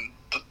rabbit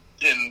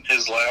in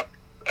his lap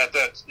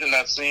in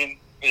that scene?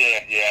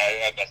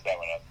 Yeah, I messed that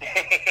one up.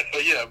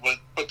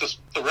 but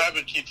the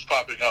rabbit keeps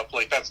popping up.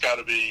 That's got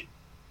to be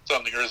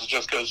something, or is it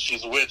just because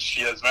she's a witch?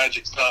 She has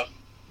magic stuff,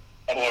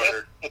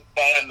 or the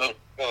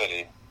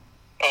ability.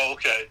 Oh,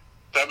 okay,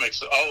 that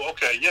makes. Oh,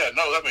 okay, yeah,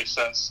 no, that makes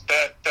sense.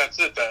 That's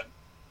it then.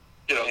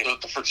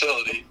 The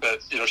fertility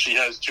that she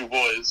has 2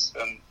 boys,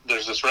 and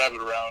there's this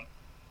rabbit around,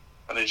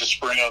 and they just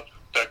spring up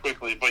that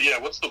quickly. But yeah,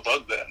 what's the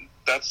bug then?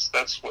 That's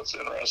what's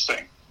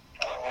interesting.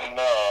 Oh,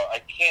 no, I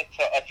can't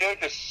tell. I feel like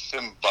there's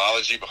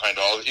symbology behind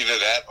either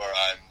that or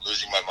I'm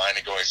losing my mind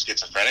and going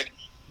schizophrenic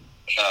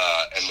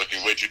and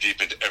looking way too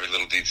deep into every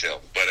little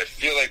detail. But I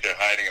feel like they're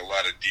hiding a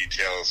lot of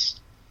details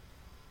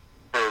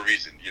for a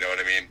reason, you know what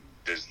I mean?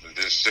 There's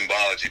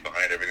symbology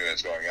behind everything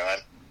that's going on.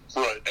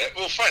 Right. And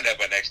we'll find out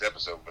by next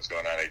episode what's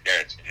going on, I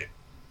guarantee you.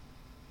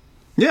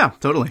 Yeah,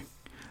 totally.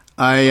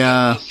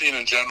 The scene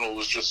in general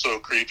was just so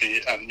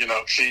creepy, and,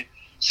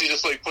 she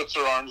just, puts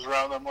her arms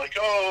around them,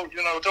 oh,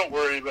 don't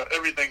worry about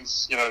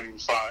everything's,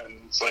 fine. And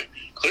it's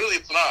clearly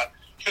it's not.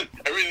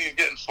 Everything's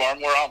getting far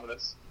more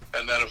ominous.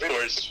 And then, of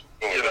course,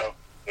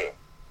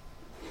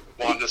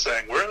 Wanda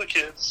saying, where are the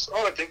kids?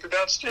 Oh, I think they're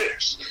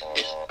downstairs.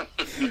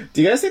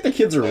 Do you guys think the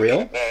kids are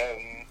real?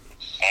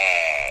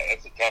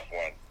 That's a tough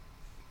one.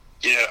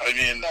 Yeah, I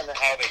mean... I don't know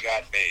how they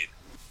got made.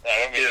 I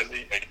don't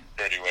mean in a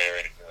dirty way or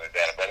anything like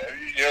that, but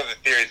the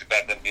theories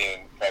about them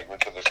being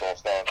fragments of the Soul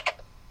Stone.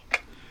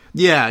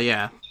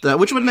 Yeah.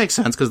 Which would make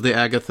sense, because the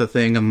Agatha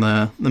thing and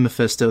the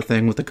Mephisto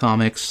thing with the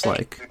comics,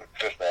 Mephisto.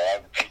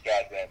 I'm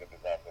goddamn if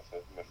it's not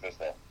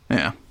Mephisto.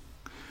 Yeah.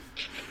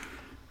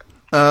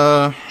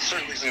 It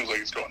certainly seems like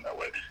it's going that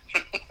way.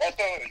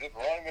 Also, is it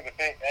wrong that I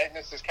think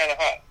Agnes is kind of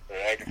hot? Or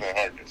Agatha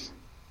Harkness?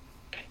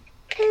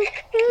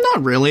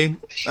 Not really.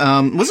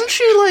 Wasn't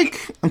she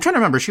I'm trying to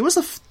remember. She was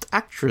an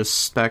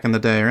actress back in the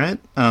day, right?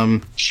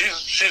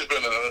 She's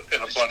been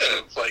in a bunch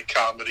of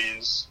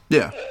comedies.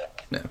 Yeah.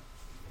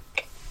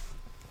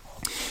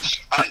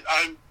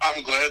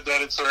 I'm glad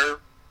that it's her,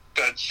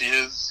 that she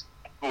is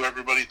who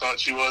everybody thought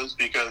she was,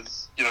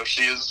 because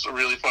she is a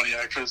really funny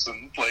actress,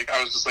 and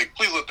I was just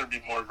please let there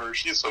be more of her.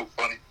 She is so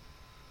funny.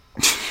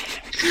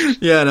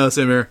 Yeah, no,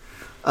 same here.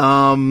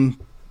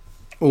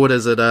 What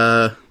is it?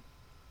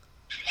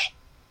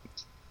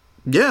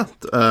 Yeah,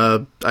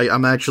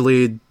 I'm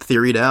actually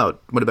theoried out.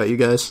 What about you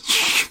guys?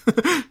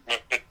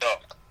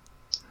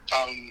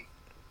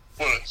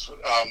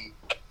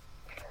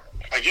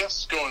 I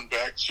guess going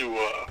back to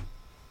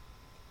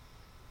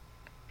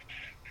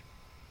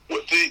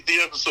the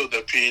episode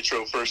that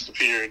Pietro first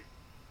appeared,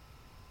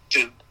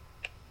 did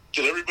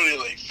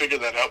everybody figure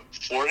that out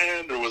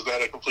beforehand, or was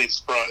that a complete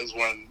surprise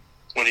when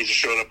he just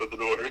showed up at the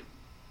door?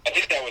 I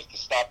think that was to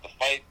stop the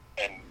fight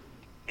and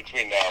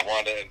between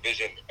Wanda and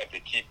Vision, and to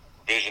keep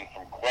Vision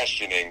from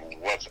questioning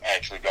what's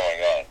actually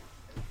going on.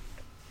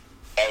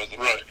 That was the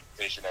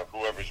representation of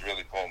whoever's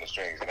really pulling the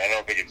strings, and I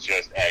don't think it's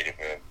just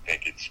Agatha. I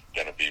think it's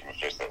going to be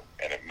Mephisto,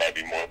 and it might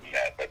be more than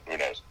that, but who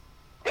knows?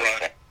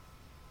 Right.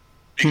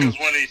 Because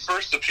when he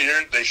first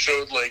appeared, they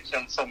showed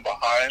him from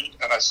behind,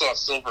 and I saw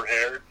silver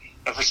hair,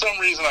 and for some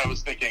reason I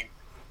was thinking,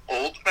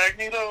 old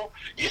Magneto?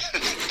 Yeah,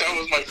 that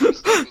was my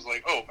first thing. It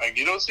was oh,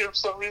 Magneto's here for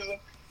some reason?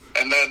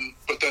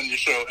 But then you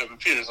show Evan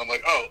Peters, I'm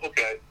oh,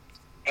 okay.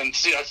 And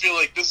see, I feel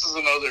this is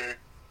another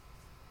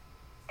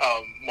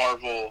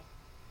Marvel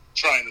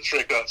trying to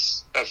trick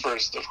us at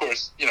first, of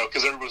course,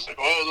 because everyone's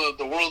oh,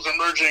 the world's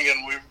emerging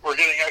and we're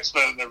getting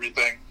X-Men and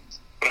everything.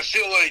 But I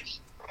feel like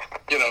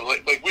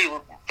we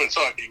were been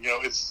talking,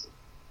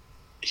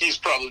 he's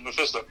probably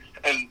Mephisto.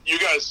 And you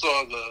guys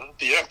saw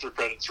the after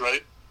credits,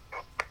 right?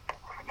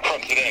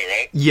 From today,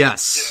 right?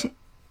 Yes. Yeah.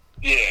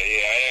 Yeah,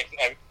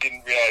 I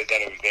didn't realize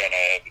that it was there, and I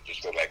had to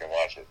just go back and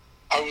watch it.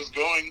 I was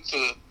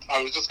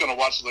just going to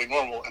watch it like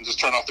normal and just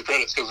turn off the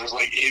credits because there's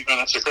like 8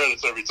 minutes of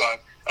credits every time.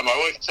 And my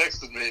wife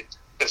texted me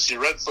that she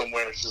read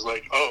somewhere. She's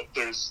like, "Oh,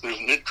 there's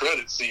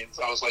mid-credit scenes."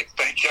 I was like,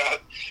 "Thank God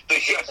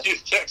you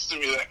texted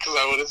me that because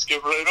I would have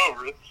skipped right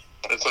over it."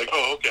 And it's like,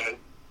 "Oh, okay."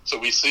 So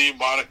we see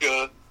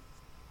Monica,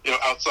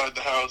 outside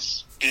the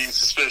house being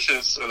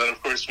suspicious, and then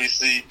of course we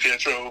see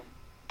Pietro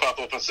pop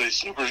up and say,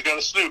 "Snooper's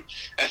gonna snoop,"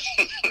 and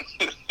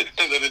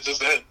then it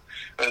just ends.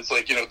 And it's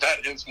like,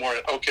 that hints more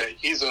at, okay,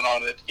 he's in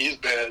on it, he's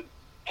bad,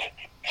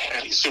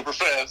 and he's super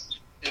fast,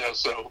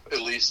 so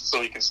at least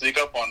so he can sneak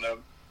up on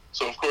them.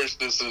 So of course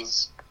this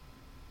is,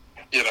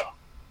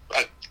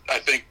 I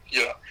think,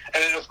 and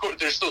then of course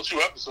there's still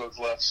 2 episodes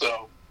left,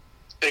 so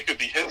they could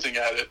be hinting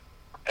at it,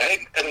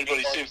 and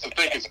everybody seems to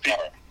think it's people.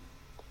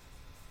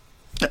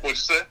 What'd you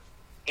say?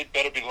 It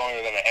better be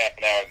longer than a half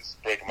an hour. This is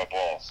breaking my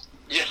balls.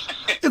 Yeah.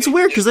 It's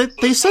weird because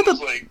they said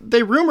that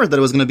they rumored that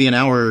it was going to be an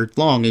hour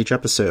long each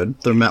episode.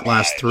 The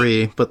last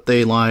 3, but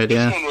they lied.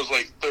 This one was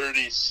like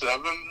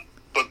 37,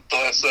 but the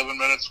last 7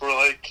 minutes were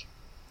like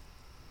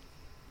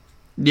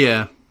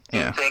yeah.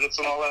 credits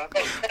and all that.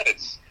 Oh,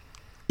 credits.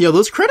 Yeah,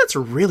 those credits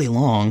are really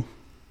long.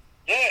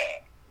 Yeah.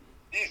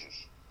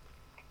 Jesus.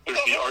 There's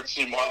the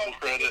artsy Marvel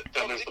credit,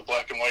 then there's the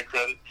black and white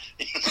credit.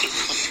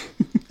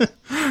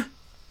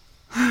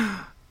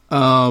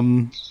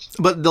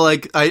 But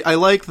I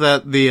like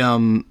that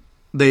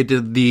they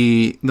did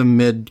the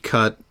mid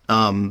cut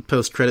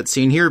post credit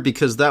scene here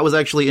because that was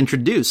actually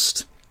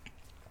introduced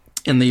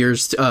in the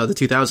years the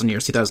 2000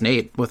 years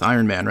 2008 with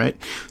Iron Man, right?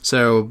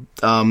 So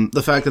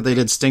the fact that they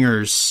did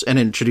stingers and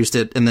introduced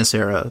it in this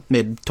era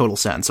made total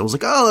sense. I was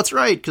like, oh, that's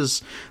right,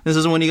 because this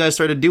is when you guys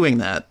started doing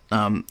that.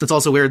 It's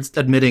also weird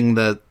admitting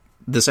that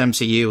this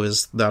MCU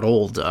is that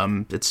old.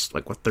 It's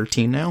like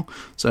 13 now.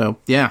 So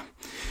yeah.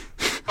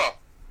 Huh.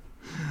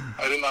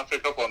 I did not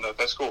pick up on that.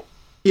 That's cool.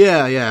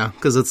 Yeah,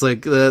 because it's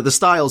like the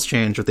styles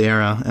change with the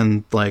era,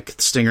 and like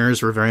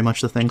stingers were very much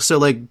the thing. So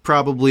like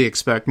probably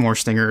expect more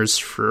stingers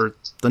for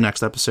the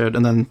next episode,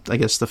 and then I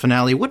guess the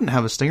finale wouldn't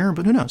have a stinger,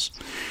 but who knows?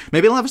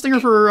 Maybe it'll have a stinger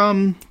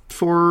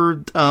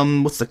for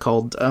what's it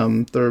called?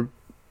 The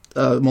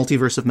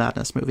Multiverse of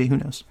Madness movie. Who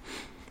knows?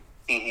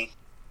 Mm-hmm.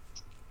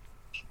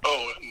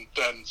 Oh, and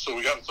then so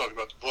we got to talk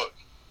about the book.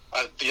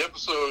 The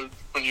episode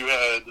when you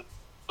had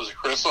was it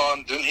Chris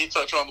on? Didn't he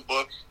touch on the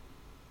book?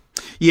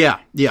 Yeah.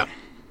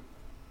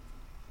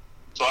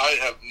 So I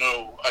have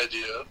no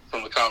idea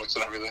from the comics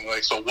and everything.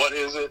 Like, so what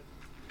is it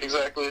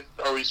exactly?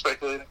 Are we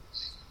speculating?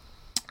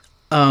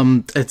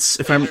 It's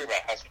if I'm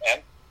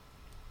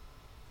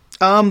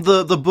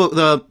the book,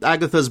 the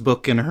Agatha's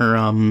book in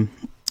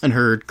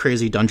her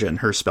crazy dungeon,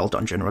 her spell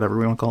dungeon, whatever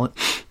we want to call it.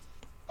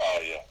 Oh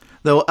yeah.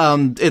 Though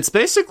it's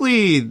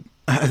basically,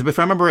 if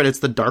I remember right, it's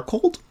the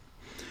Darkhold,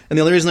 and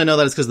the only reason I know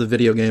that is because of the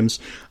video games.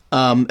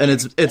 And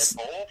it's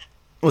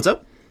what's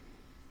up?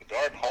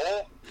 Dark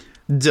hole?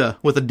 Duh,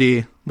 with a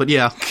D, but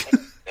yeah.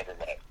 Never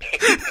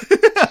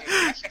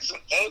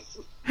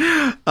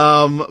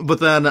mind. But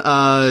then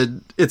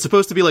it's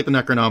supposed to be like the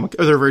Necronomicon,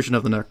 or their version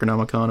of the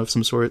Necronomicon of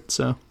some sort.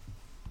 So,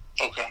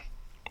 okay,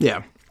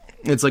 yeah,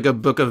 it's like a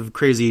book of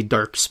crazy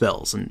dark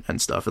spells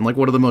and stuff, and like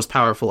one of the most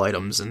powerful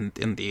items in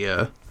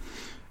the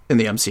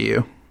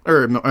MCU,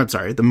 or I'm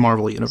sorry, the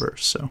Marvel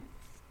universe. So.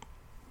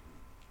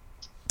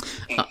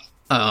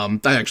 I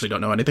actually don't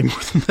know anything more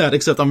than that,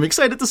 except I'm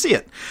excited to see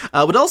it.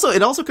 But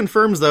it also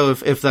confirms, though,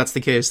 if that's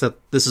the case, that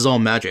this is all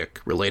magic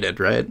related,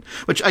 right?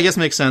 Which I guess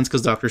makes sense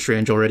because Doctor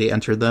Strange already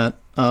entered that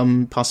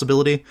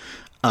possibility.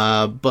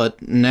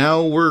 But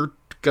now we're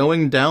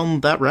going down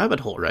that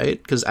rabbit hole,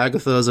 right? Because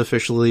Agatha is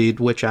officially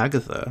Witch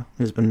Agatha,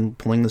 who's been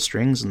pulling the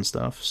strings and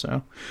stuff.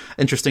 So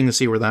interesting to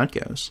see where that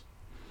goes.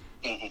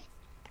 Mm-hmm.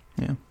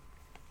 Yeah.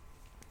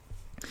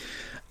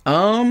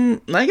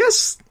 I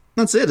guess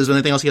that's it. Is there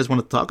anything else you guys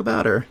want to talk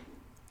about, or?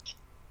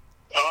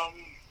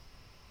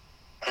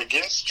 I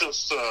guess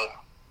just, do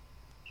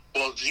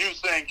you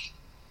think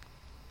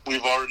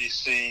we've already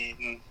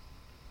seen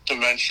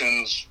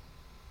dimensions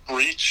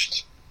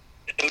breached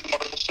in the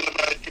Marvel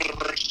Cinematic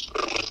Universe,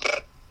 or was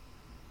that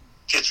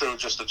Pietro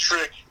just a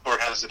trick, or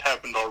has it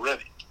happened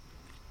already?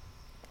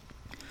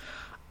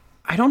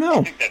 I don't know.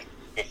 I think that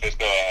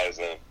Mephisto has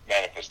a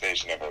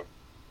manifestation of a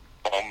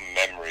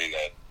memory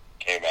that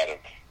came out of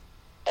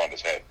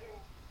Wanda's head.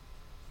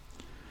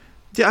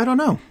 Yeah, I don't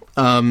know.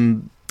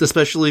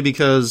 Especially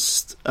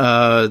because,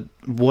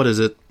 what is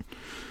it?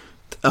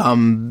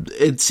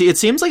 It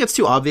seems like it's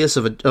too obvious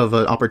of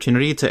an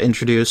opportunity to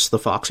introduce the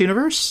Fox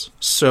universe.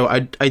 So I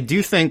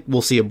do think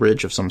we'll see a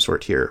bridge of some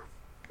sort here.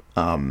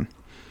 Yeah.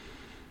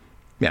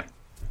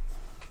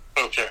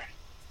 Okay.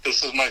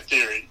 This is my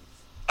theory.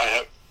 I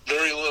have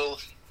very little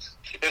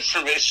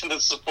information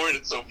to support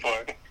it so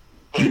far.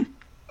 But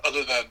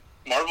other than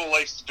Marvel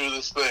likes to do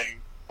this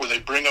thing where they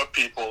bring up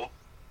people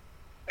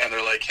and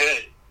they're like,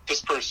 hey,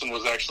 this person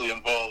was actually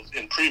involved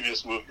in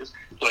previous movies.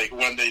 Like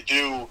when they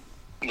do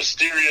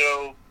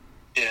Mysterio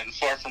in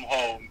Far From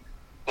Home,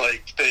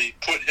 like they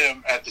put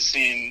him at the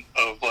scene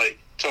of like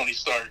Tony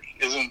Stark.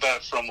 Isn't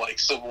that from, like,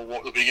 Civil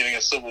War, the beginning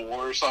of Civil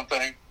War or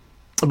something?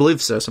 I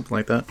believe so, something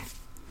like that.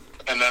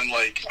 And then,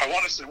 like, I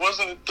want to say,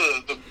 wasn't it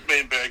the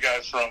main bad guy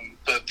from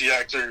the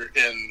actor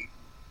in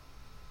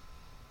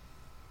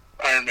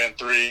Iron Man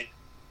 3?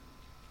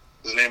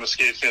 His name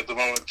escapes me at the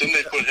moment. Didn't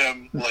they put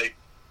him, like,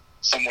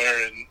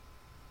 somewhere in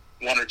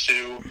 1 or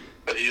 2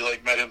 that he,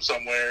 like, met him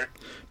somewhere?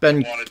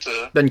 Ben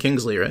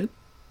Kingsley, right?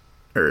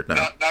 Or no?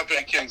 Not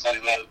Ben Kingsley,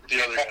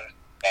 the other guy.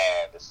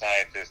 The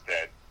scientist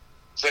that...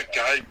 Is that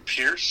Guy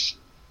Pearce?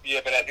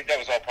 Yeah, but I think that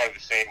was all part of the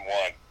same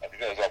one. I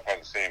think that was all part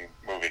of the same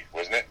movie,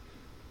 wasn't it?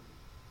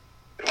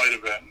 It might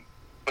have been.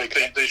 Like,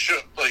 they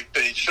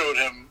showed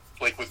him,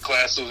 like, with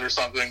glasses or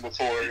something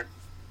before.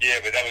 Yeah,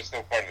 but that was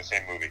still part of the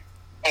same movie.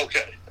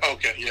 Okay,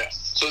 yeah.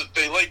 So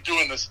they like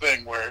doing this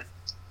thing where,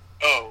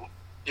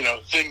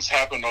 things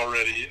happened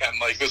already, and,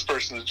 like, this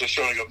person is just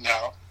showing up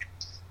now.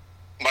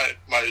 My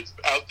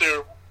out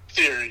there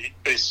theory,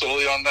 based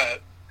solely on that,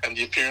 and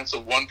the appearance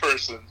of one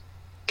person,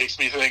 makes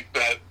me think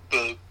that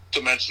the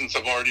dimensions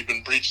have already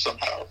been breached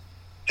somehow,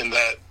 in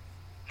that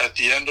at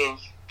the end of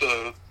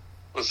the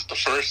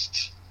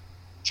first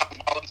Tom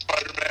Holland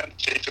Spider-Man,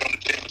 J. Jonah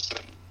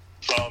Jameson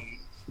from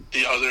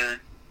the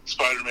other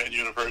Spider-Man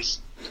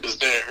universe is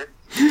there.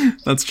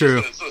 That's true.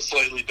 It's a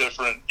slightly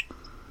different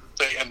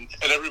thing, and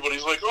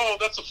everybody's like, "Oh,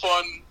 that's a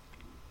fun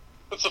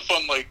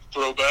like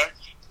throwback,"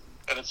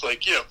 and it's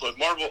like, yeah, but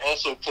Marvel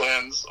also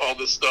plans all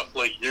this stuff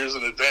like years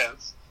in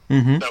advance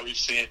that we've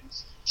seen.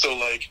 So,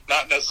 like,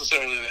 not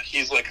necessarily that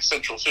he's like a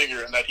central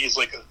figure and that he's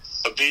like a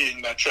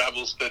being that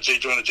travels. That J.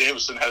 Jonah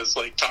Jameson has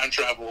like time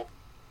travel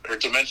or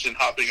dimension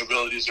hopping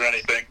abilities or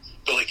anything,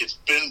 but like it's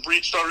been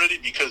breached already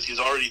because he's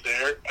already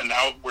there, and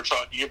now we're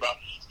talking about,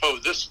 oh,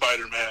 this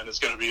Spider-Man is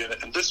going to be in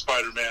it, and this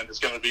Spider-Man is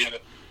going to be in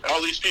it, and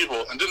all these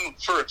people. And then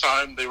for a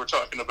time they were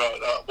talking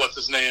about what's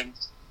his name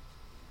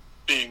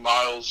being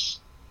Miles.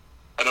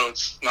 I know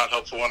it's not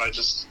helpful when I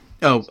just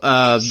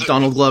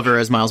Donald Glover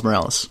as Miles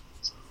Morales.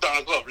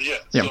 Donald Glover, yeah.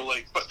 So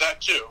like, but that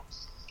too.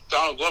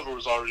 Donald Glover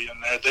was already in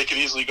there. They could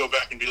easily go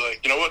back and be like,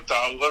 you know what,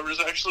 Donald Glover is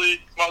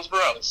actually Miles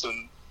Morales,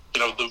 and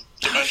the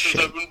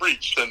dimensions have been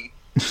breached, and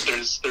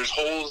there's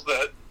holes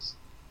that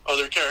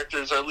other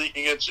characters are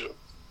leaking into.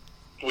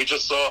 We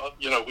just saw,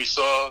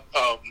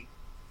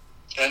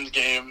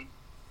 Endgame,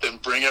 then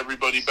bring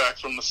everybody back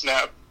from the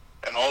snap,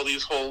 and all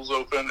these holes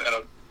open, and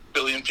a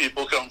billion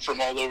people come from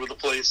all over the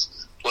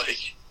place.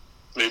 Like,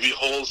 maybe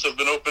holes have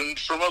been opened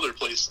from other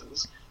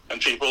places,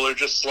 and people are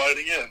just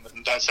sliding in,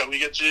 and that's how we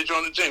get J.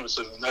 Jonah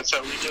Jameson, and that's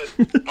how we get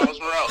Miles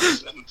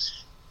Morales,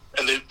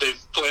 and they've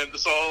planned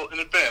this all in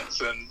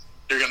advance, and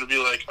you're going to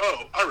be like,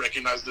 oh, I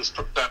recognize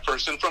that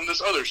person from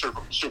this other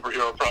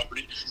superhero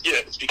property. Yeah,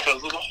 it's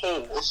because of the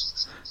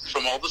holes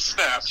from all the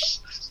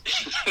snaps,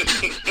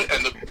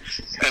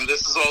 and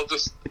this is all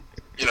just,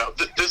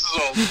 this is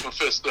all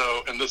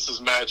Mephisto, and this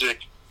is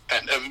magic,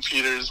 and Evan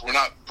Peters. We're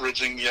not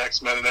bridging the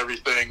X-Men and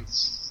everything.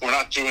 We're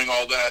not doing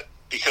all that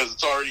because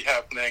it's already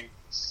happening,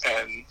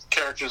 and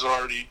characters are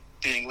already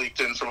being leaked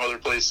in from other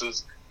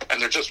places,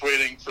 and they're just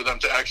waiting for them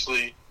to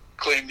actually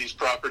claim these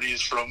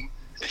properties from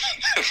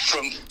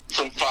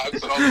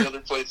Fox and all the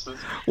other places.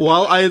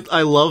 While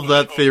I love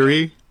that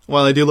theory,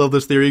 while I do love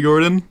this theory,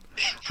 Gordon,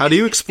 how do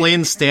you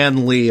explain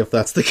Stan Lee if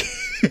that's the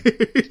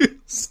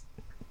case?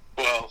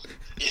 Well,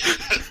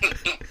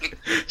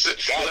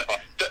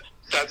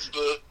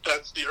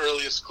 that's the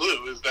earliest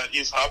clue, is that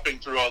he's hopping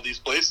through all these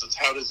places.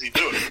 How does he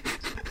do it?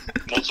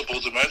 Multiple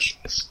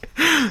dimensions.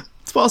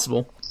 It's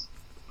possible.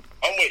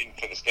 I'm waiting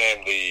for the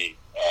Stan Lee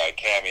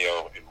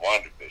cameo in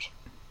WandaVision.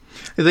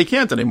 They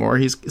can't anymore.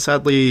 He's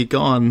sadly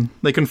gone.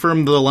 They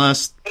confirmed the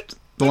last. This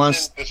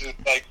is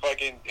like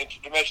fucking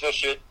interdimensional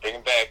shit. Bring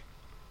him back.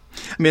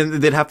 I mean,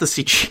 they'd have to do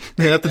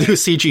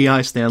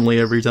CGI Stan Lee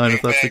every time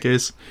if that's the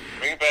case.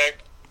 Bring him back.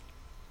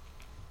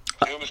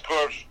 Doom his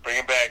corpse. Bring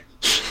him back.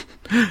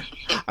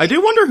 I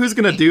do wonder who's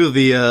gonna do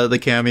the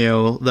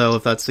cameo though,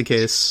 if that's the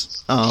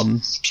case.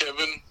 Kevin,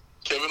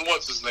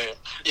 what's his name?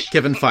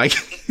 Kevin Feige.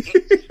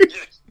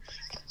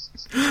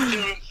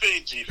 Kevin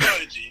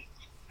Feige.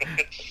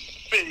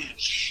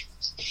 Feige.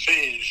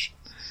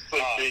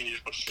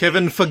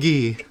 Kevin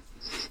Feige.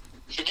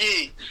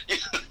 Feige.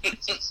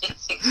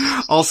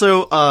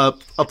 Also,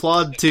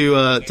 applaud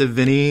to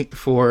Vinny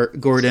for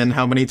Gordon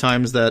how many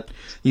times that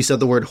you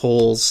said the word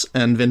holes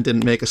and Vin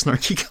didn't make a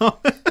snarky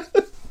comment.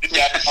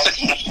 Yeah, I'm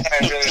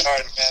trying really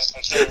hard, man.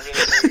 I'm trying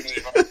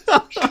really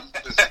hard. Just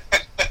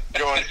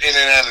going in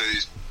and out of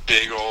these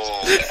big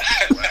old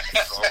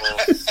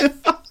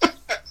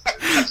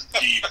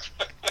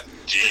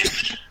deep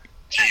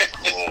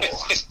hole.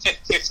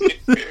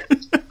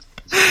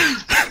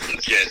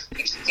 Get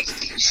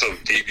so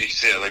deep, you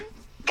see like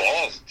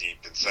balls deep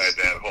inside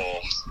that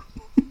hole.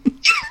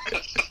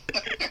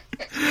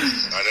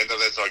 I didn't know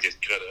that's how it gets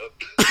cut up.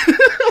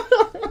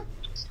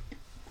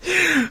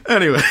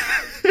 Anyway.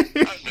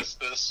 I missed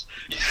this.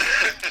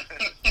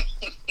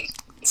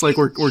 It's like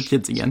we're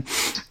kids again.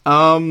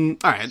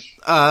 Alright.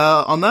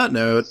 On that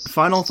note,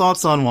 final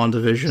thoughts on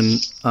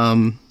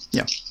WandaVision.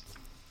 Yeah.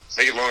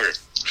 Make it longer.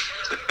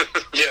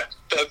 Yeah,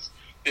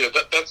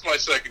 my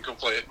second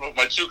complaint.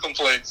 My two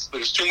complaints: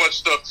 there's too much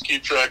stuff to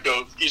keep track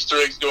of. Easter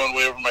eggs going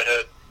way over my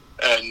head,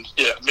 and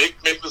yeah, make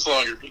this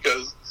longer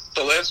because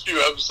the last few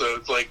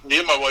episodes, like me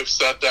and my wife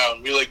sat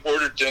down, we like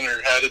ordered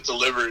dinner, had it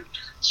delivered,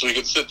 so we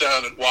could sit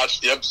down and watch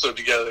the episode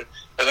together.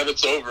 And then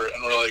it's over,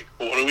 and we're like,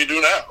 well, "What do we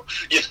do now?"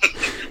 Yeah,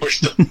 we're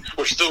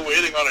still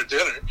waiting on our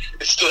dinner.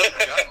 It's still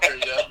hasn't gotten there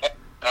yet.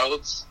 Now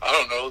let's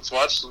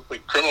watch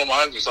like Criminal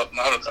Minds or something.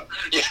 I don't know.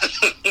 Yeah.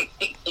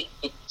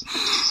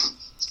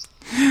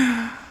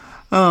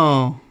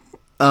 Oh,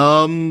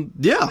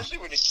 yeah. Especially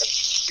when you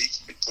have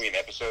weeks between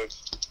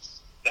episodes,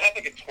 to have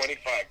like a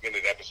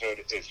 25-minute episode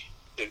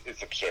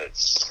it's absurd.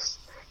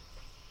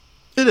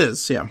 It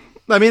is, yeah.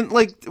 I mean,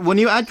 like, when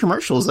you add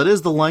commercials, that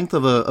is the length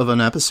of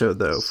an episode,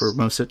 though, for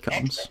most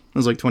sitcoms. It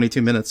was like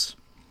 22 minutes.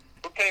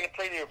 We're paying a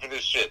premium for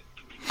this shit.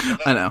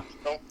 I know.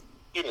 Don't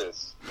do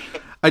this.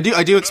 I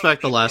do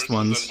expect the last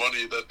ones. The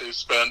money that they've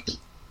spent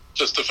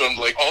just to film,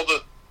 like,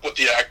 what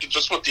the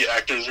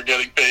actors are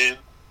getting paid,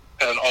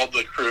 and all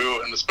the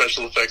crew and the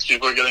special effects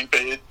people are getting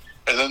paid,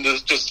 and then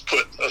just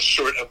put a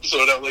short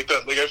episode out like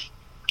that. Like,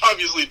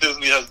 obviously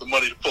Disney has the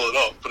money to pull it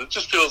off, but it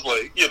just feels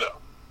like,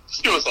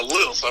 just give us a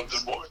little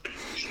something more.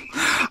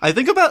 I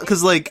think about,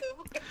 because, like...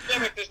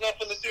 There's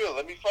nothing to do.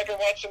 Let me fucking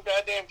watch some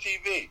goddamn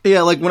TV.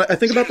 Yeah, like, when I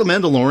think about The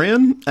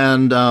Mandalorian,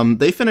 and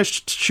they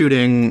finished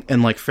shooting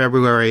in, like,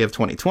 February of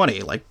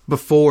 2020, like,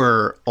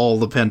 before all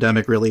the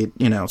pandemic really,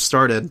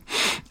 started,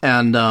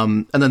 and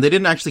then they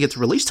didn't actually get to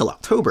release till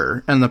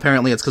October, and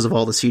apparently it's because of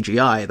all the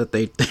CGI that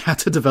they had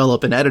to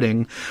develop in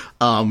editing,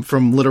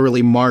 from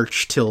literally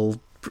March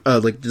till...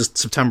 just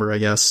September, I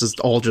guess, is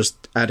all just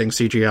adding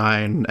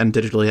CGI and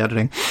digitally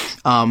editing.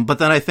 But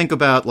then I think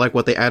about like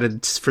what they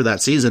added for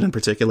that season in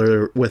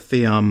particular with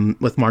the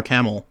with Mark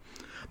Hamill.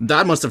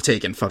 That must have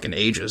taken fucking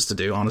ages to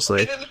do,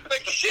 honestly. It didn't look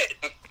like shit.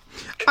 It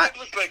didn't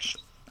look like shit.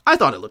 I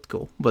thought it looked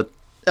cool, but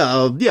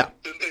yeah.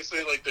 Didn't they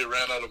say like they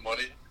ran out of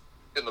money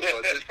in the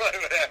budget? That's probably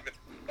what happened.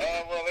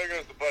 Well, there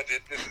goes the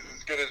budget. This is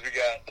as good as we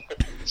got.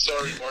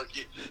 Sorry,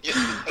 Marky. You're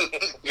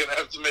gonna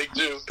have to make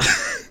do.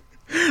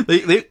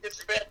 It's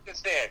Sebastian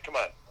Stan, come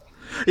on.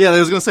 Yeah, I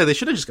was going to say, they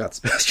should have just got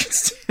Sebastian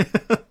Stan.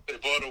 They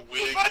bought a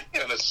wig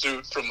and a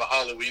suit from the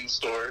Halloween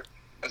store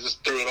and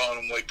just threw it on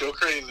him like, go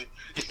crazy.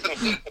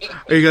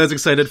 Are you guys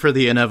excited for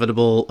the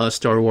inevitable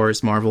Star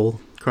Wars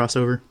Marvel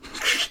crossover?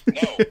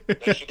 No,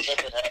 that should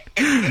never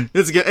happen.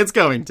 It's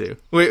going to.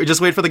 Just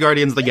wait for the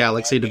Guardians of the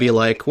Galaxy to be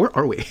like, where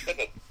are we? That's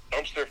a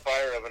dumpster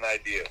fire of an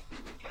idea.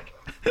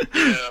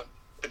 Yeah.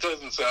 It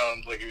doesn't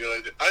sound like a good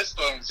idea. I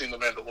still haven't seen The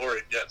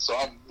Mandalorian yet, so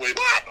I'm way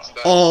behind on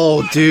that.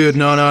 Oh, dude,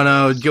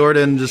 no.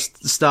 Jordan,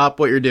 just stop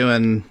what you're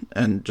doing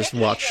and just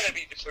watch. Gotta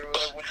be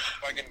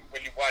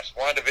when you watch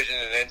WandaVision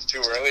and it ends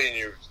too early and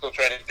you're still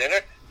trying to dinner,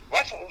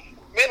 watch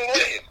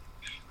Mandalorian.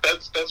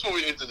 That's what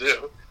we need to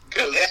do.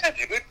 Because yeah,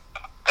 dude.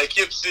 I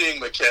keep seeing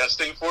the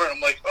casting for it.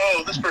 I'm like,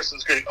 oh, this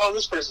person's great. Oh,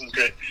 this person's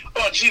great.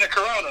 Oh, Gina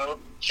Carano,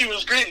 she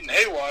was great in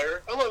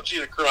Haywire. I love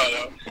Gina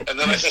Carano. And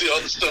then I see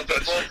all the stuff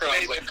that's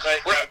background. Like,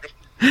 crap.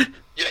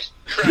 Yes,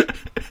 crap.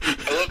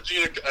 I loved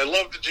Gina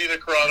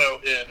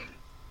Carano in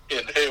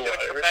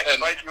Haywire.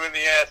 And bite you in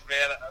the ass,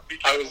 man.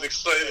 I was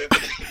excited.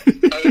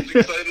 I was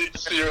excited to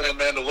see her in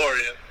The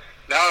Mandalorian.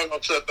 Now I'm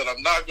upset that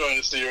I'm not going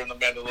to see her in The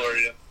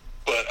Mandalorian.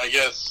 But I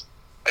guess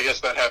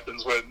that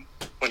happens when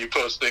you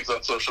post things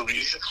on social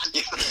media.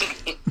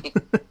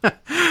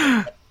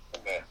 The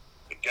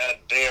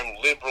goddamn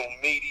liberal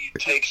media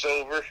takes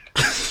over.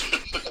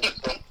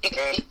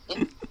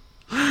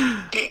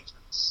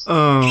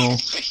 Oh,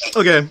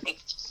 okay.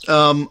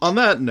 On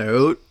that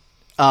note,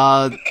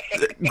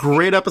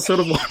 great episode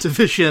of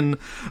WandaVision.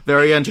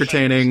 Very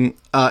entertaining.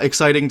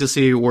 Exciting to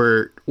see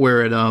where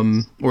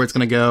it's going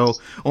to go.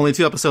 Only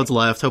 2 episodes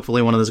left.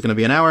 Hopefully, one of those is going to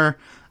be an hour.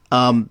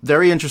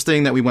 Very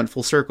interesting that we went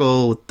full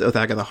circle with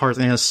Agatha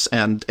Harkness,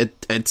 and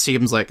it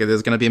seems like it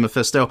is going to be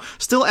Mephisto.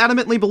 Still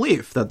adamantly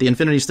believe that the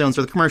Infinity Stones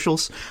are the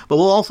commercials, but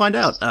we'll all find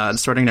out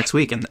starting next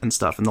week and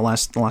stuff in the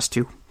last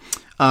 2.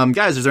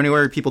 Guys, is there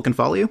anywhere people can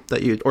follow you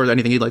or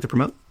anything you'd like to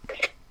promote?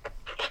 I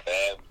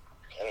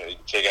don't know, you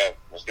can check out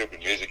my stupid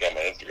music on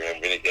my Instagram,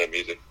 Vinny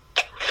Music.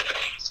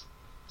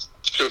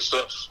 Good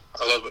stuff.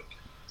 I love it.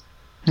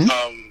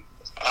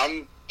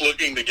 I'm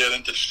looking to get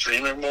into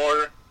streaming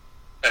more.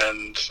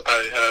 And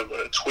I have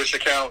a Twitch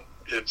account.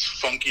 It's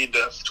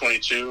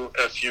FunkyDef22,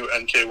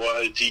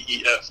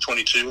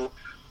 FUNKYDEF22.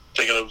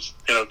 Thinking of,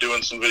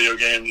 doing some video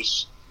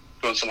games,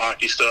 doing some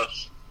hockey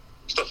stuff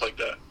like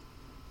that.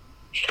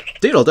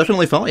 Dude, I'll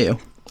definitely follow you.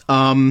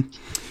 Yeah,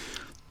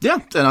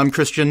 and I'm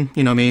Christian.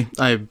 You know me.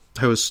 I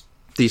host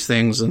these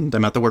things, and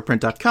I'm at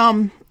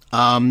theworkprint.com.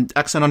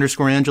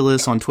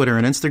 XN_Angelus on Twitter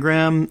and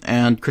Instagram,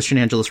 and Christian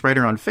Angelus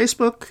Writer on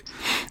Facebook,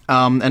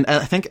 and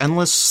I think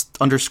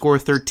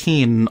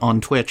Endless_13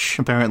 on Twitch.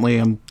 Apparently,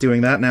 I'm doing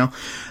that now,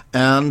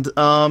 and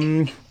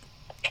yeah,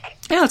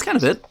 that's kind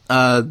of it.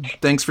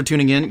 Thanks for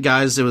tuning in,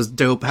 guys. It was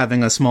dope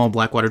having a small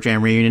Blackwater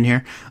Jam reunion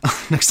here.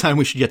 Next time,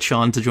 we should get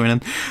Sean to join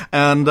in,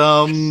 and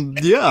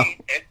yeah.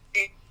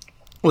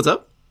 What's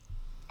up?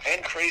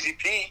 And Crazy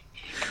P.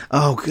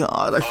 Oh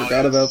God, I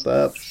forgot about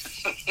that.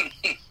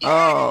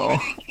 Oh.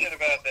 Forget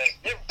about that.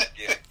 Never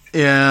forget.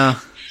 Yeah.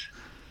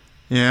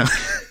 Yeah.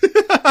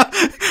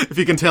 If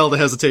you can tell the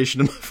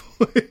hesitation in my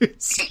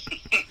voice.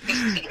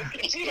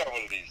 Pete on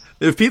one of these.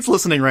 If Pete's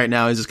listening right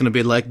now, he's just going to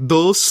be like,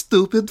 those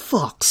stupid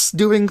fucks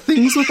doing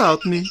things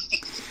without me.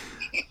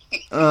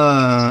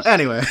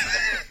 Anyway.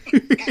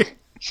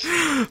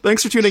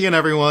 Thanks for tuning in,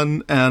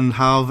 everyone, and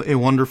have a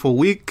wonderful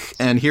week.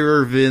 And here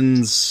are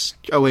Vin's...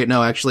 Oh, wait,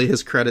 no, actually,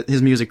 his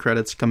music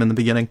credits come in the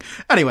beginning.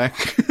 Anyway.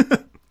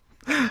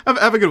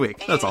 have a good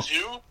week. That's all. Was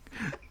you?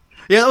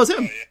 Yeah, that was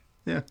him. Oh,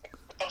 Yeah.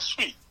 Oh,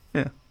 sweet.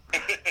 Yeah.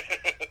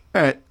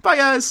 All right. Bye,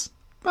 guys.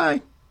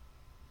 Bye.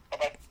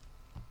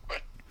 Bye-bye.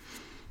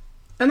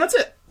 And that's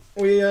it.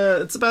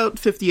 It's about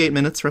 58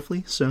 minutes,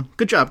 roughly, so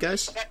good job,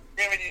 guys.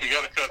 We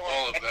gotta cut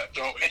all of that,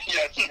 don't we?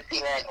 Yeah, Gina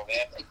Carano,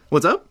 man.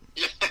 What's up?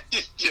 Yeah.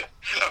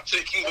 I'm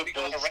taking the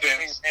bold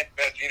stance.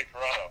 About Gina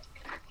Carano.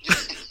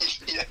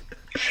 Yeah.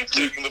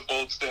 Taking the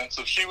bold stance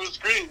of she was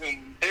great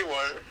in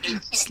Haywire.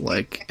 It's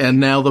like, and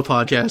now the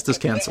podcast is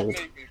canceled.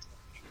 Did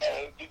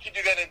you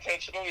do that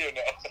intentionally or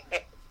no?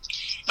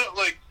 No,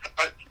 like,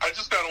 I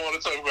just kind of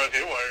want to talk about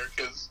Haywire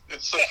because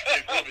it's such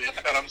a great movie,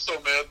 and I'm so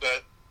mad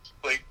that,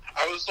 like,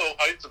 I was so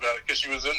hyped about it because she was in